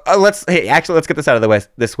question. Let's get this out of the way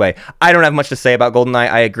this way. I don't have much to say about GoldenEye.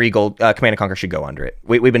 I agree. Command and Conquer should go under it.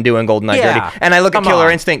 We've been doing GoldenEye dirty, and I look at Killer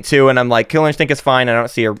Instinct 2, and I'm like, Killer Instinct is fine. I don't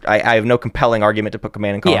see. I have no compelling argument to put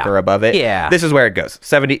Command and Conquer above it. Yeah. This is where it goes.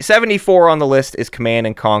 74 on the list is Command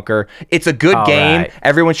and Conquer. It's a good game. Right.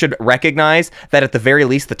 Everyone should recognize that at the very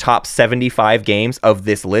least, the top 75 games of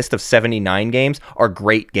this list of 79 games are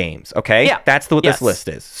great games. Okay, Yeah. that's what this list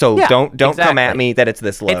is. So don't come at me that it's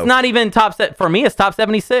this low. It's not even for me. It's top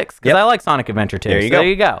 76 because I like Sonic Adventure 2. There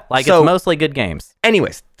you go. Like, So- it's mostly good games.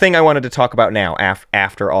 Anyways, thing I wanted to talk about now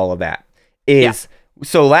after all of that is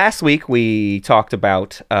so last week we talked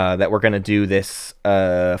about that we're going to do this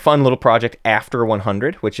fun little project after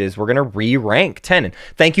 100, which is we're going to re-rank 10. And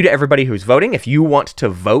thank you to everybody who's voting. If you want to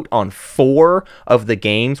vote on 4 of the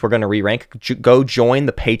games we're going to re-rank, go join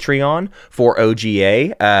the Patreon for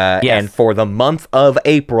OGA. And for the month of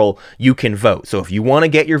April, you can vote. So if you want to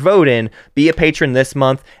get your vote in, be a patron this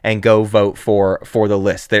month and go vote for the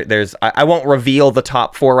list. I won't reveal the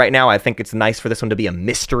top 4 right now. I think it's nice for this one to be a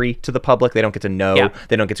mystery to the public. They don't get to know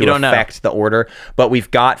They don't get to affect the order. But we've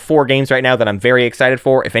got 4 games right now that I'm very excited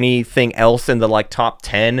for. If anything else in the like top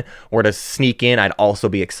 10 were to sneak in, I'd also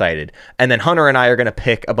be excited. And then Hunter and I are going to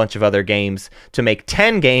pick a bunch of other games to make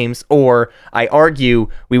 10 games, or I argue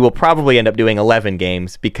we will probably end up doing 11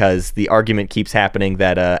 games because the argument keeps happening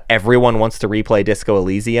that everyone wants to replay Disco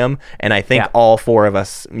Elysium, and I think all 4 of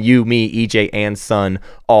us, you, me, EJ, and Sun,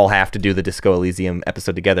 all have to do the Disco Elysium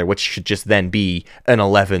episode together, which should just then be an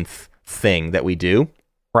 11th thing that we do.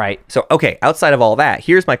 Right. So, okay, outside of all that,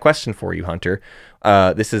 here's my question for you, Hunter.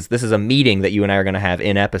 This is a meeting that you and I are going to have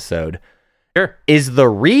in episode. Sure. Is the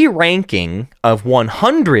re-ranking of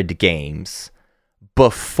 100 games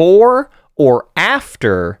before or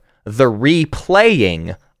after the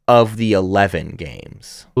replaying of the 11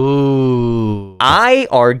 games? Ooh. I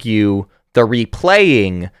argue the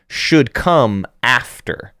replaying should come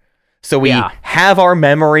after. So we have our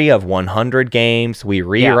memory of 100 games, we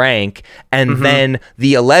re-rank, and then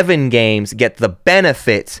the 11 games get the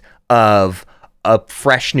benefit of a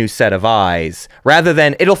fresh new set of eyes, rather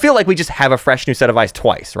than, it'll feel like we just have a fresh new set of eyes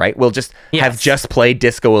twice, right? We'll just have just played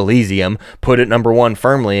Disco Elysium, put it number 1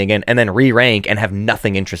 firmly again, and then re-rank and have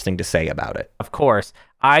nothing interesting to say about it. Of course.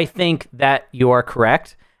 I think that you are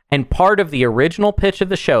correct. And part of the original pitch of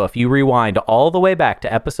the show, if you rewind all the way back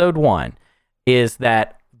to episode 1, is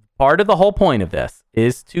that part of the whole point of this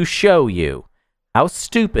is to show you how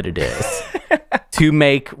stupid it is to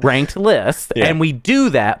make ranked lists. And we do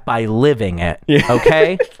that by living it.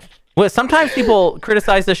 Okay? Well, sometimes people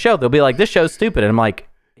criticize the show. They'll be like, this show's stupid. And I'm like,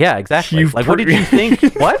 yeah, exactly. Like, what did you think?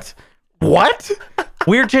 What?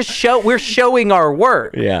 We're showing our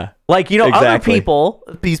work. Yeah. Like, you know, other people,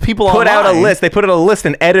 these people put online, out a list. They put out a list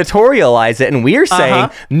and editorialize it, and we're saying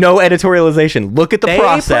no editorialization. Look at the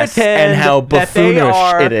process and how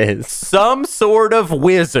buffoonish it is. Some sort of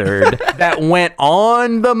wizard that went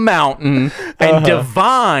on the mountain and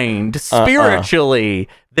divined spiritually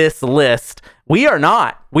this list. We are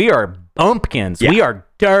not. We are bumpkins. Yeah. We are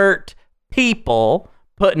dirt people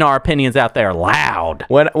putting our opinions out there loud.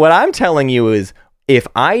 What I'm telling you is, if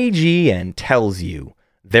IGN tells you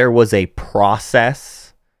there was a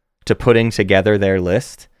process to putting together their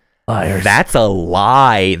list, liars. That's a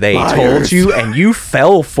lie they told you, and you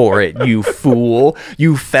fell for it, you fool.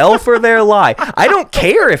 You fell for their lie. I don't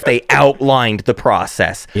care if they outlined the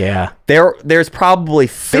process. Yeah. There's probably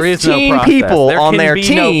 15 people on their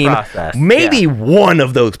team. Maybe one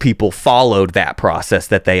of those people followed that process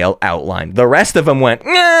that they outlined. The rest of them went,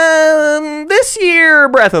 this year,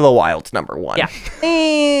 Breath of the Wild's number 1. Yeah.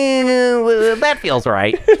 That feels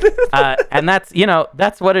right. And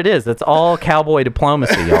that's what it is. It's all cowboy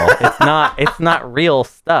diplomacy, y'all. It's not real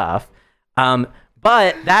stuff.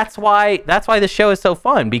 But that's why the show is so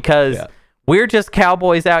fun, because we're just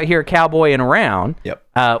cowboys out here cowboying around. Yep.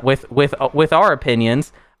 With our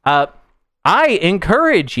opinions. I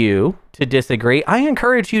encourage you to disagree. I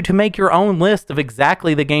encourage you to make your own list of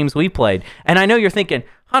exactly the games we played. And I know you're thinking,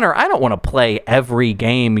 Hunter, I don't want to play every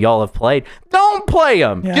game y'all have played. Don't play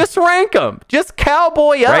them. Yeah. Just rank them. Just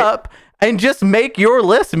cowboy up and just make your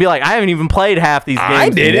list and be like, I haven't even played half these games. I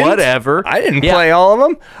didn't. Whatever. I didn't play all of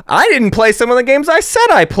them. I didn't play some of the games I said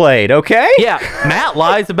I played, okay? Yeah, Matt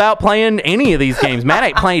lies about playing any of these games. Matt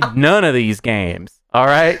ain't played none of these games. All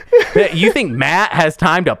right. You think Matt has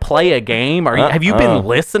time to play a game? Have you been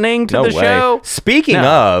listening to the show? Speaking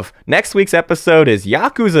of, next week's episode is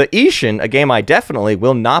Yakuza Ishin, a game I definitely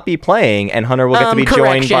will not be playing, and Hunter will get to be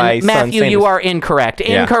joined by Matthew, you are incorrect.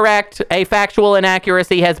 Incorrect. A factual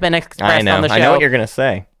inaccuracy has been expressed on the show. I know what you're going to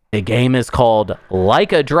say. The game is called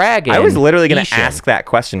Like a Dragon. I was literally going to ask that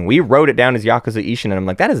question. We wrote it down as Yakuza Ishin, and I'm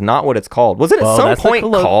like, that is not what it's called. Was it at some point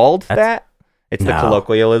called that? It's the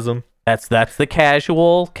colloquialism. That's the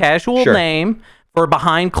casual name for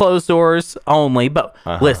behind closed doors only. But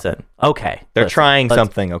listen, okay. They're trying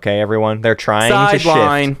something, okay, everyone? They're trying to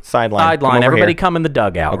shift. Sideline. Everybody come in the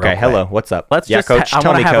dugout. Okay, hello. What's up? Let's just Coach. I'm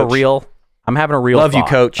having a real Love thought, you,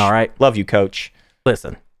 Coach. All right. Love you, Coach.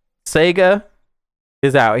 Listen, Sega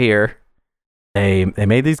is out here. They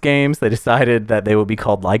made these games. They decided that they would be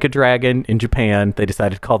called Like a Dragon in Japan. They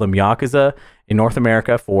decided to call them Yakuza in North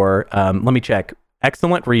America for, let me check,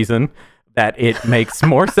 excellent reason that it makes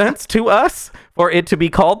more sense to us for it to be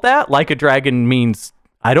called that. Like a Dragon means,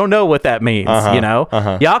 I don't know what that means,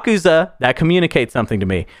 Yakuza, that communicates something to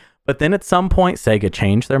me. But then at some point, Sega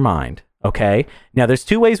changed their mind, okay? Now, there's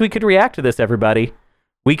 2 ways we could react to this, everybody.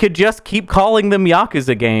 We could just keep calling them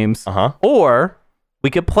Yakuza games, or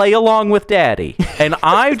we could play along with Daddy. And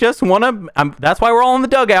I just want to, that's why we're all in the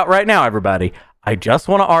dugout right now, everybody. I just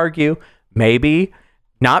want to argue, maybe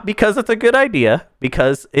Not because it's a good idea,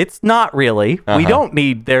 because it's not really. We don't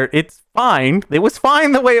need it's fine. It was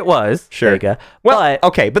fine the way it was. Sure. Sega. Well,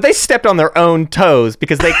 okay, but they stepped on their own toes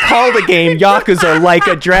because they called the game Yakuza Like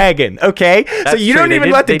a Dragon, okay? So you don't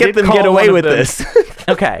even let them get away with this.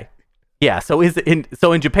 Okay. Yeah, so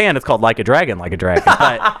in Japan it's called Like a Dragon.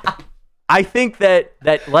 But I think that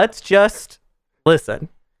let's just listen.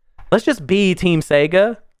 Let's just be Team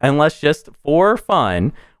Sega, and let's just, for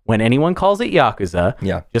fun, when anyone calls it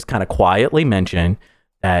Yakuza, just kind of quietly mention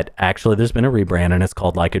that actually there's been a rebrand and it's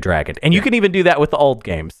called Like a Dragon. And you can even do that with the old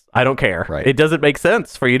games. I don't care. Right. It doesn't make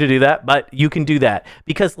sense for you to do that, but you can do that.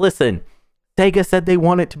 Because listen, Sega said they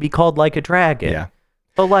want it to be called Like a Dragon. Yeah.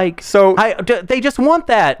 But they just want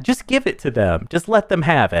that. Just give it to them. Just let them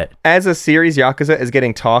have it. As a series, Yakuza is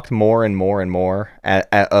getting talked more and more and more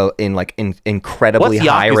in incredibly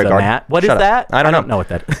high Yakuza, regard. Matt? What is that? I don't know what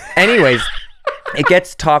that is. Anyways, it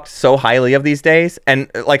gets talked so highly of these days,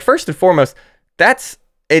 and like first and foremost,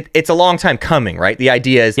 it's a long time coming, right? The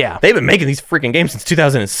idea is they've been making these freaking games since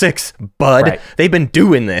 2006, bud. Right. They've been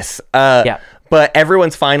doing this. But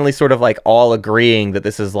everyone's finally sort of like all agreeing that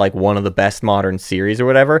this is like one of the best modern series or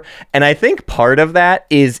whatever. And I think part of that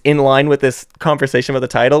is in line with this conversation about the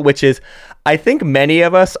title, which is I think many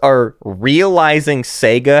of us are realizing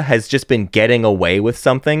Sega has just been getting away with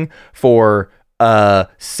something for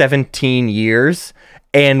 17 years.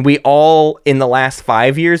 And we all in the last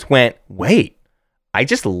 5 years went, wait, I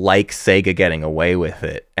just like Sega getting away with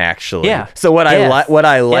it, actually. Yeah. So what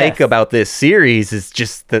I like about this series is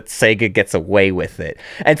just that Sega gets away with it.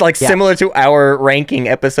 And it's like similar to our ranking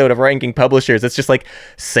episode of ranking publishers. It's just like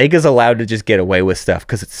Sega's allowed to just get away with stuff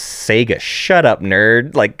because it's Sega. Shut up,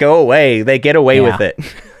 nerd. Like, go away. They get away with it.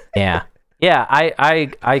 Yeah. Yeah,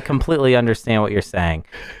 I completely understand what you're saying.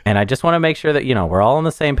 And I just want to make sure that, we're all on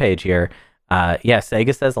the same page here.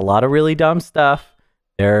 Sega says a lot of really dumb stuff.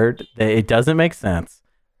 It doesn't make sense,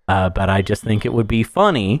 but I just think it would be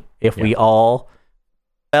funny if we all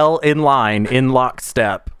fell in line in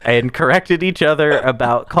lockstep and corrected each other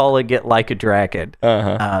about calling it Like a Dragon.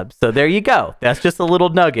 So there you go. That's just a little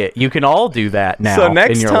nugget. You can all do that now. So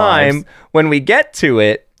next time when we get to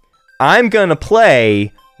it, I'm gonna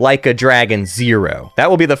play Like a Dragon 0.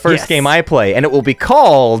 That will be the first game I play, and it will be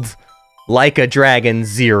called Like a Dragon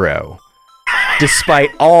 0.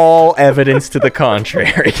 Despite all evidence to the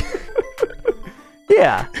contrary.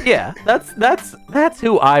 Yeah. That's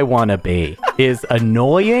who I want to be. Is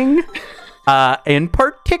annoying, in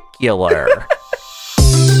particular.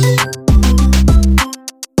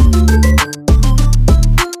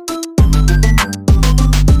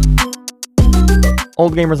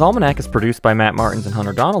 Old Gamers Almanac is produced by Matt Martins and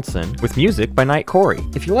Hunter Donaldson, with music by Night Corey.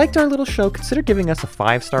 If you liked our little show, consider giving us a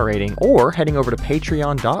 5-star rating or heading over to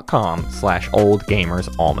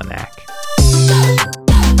patreon.com/oldgamersalmanac.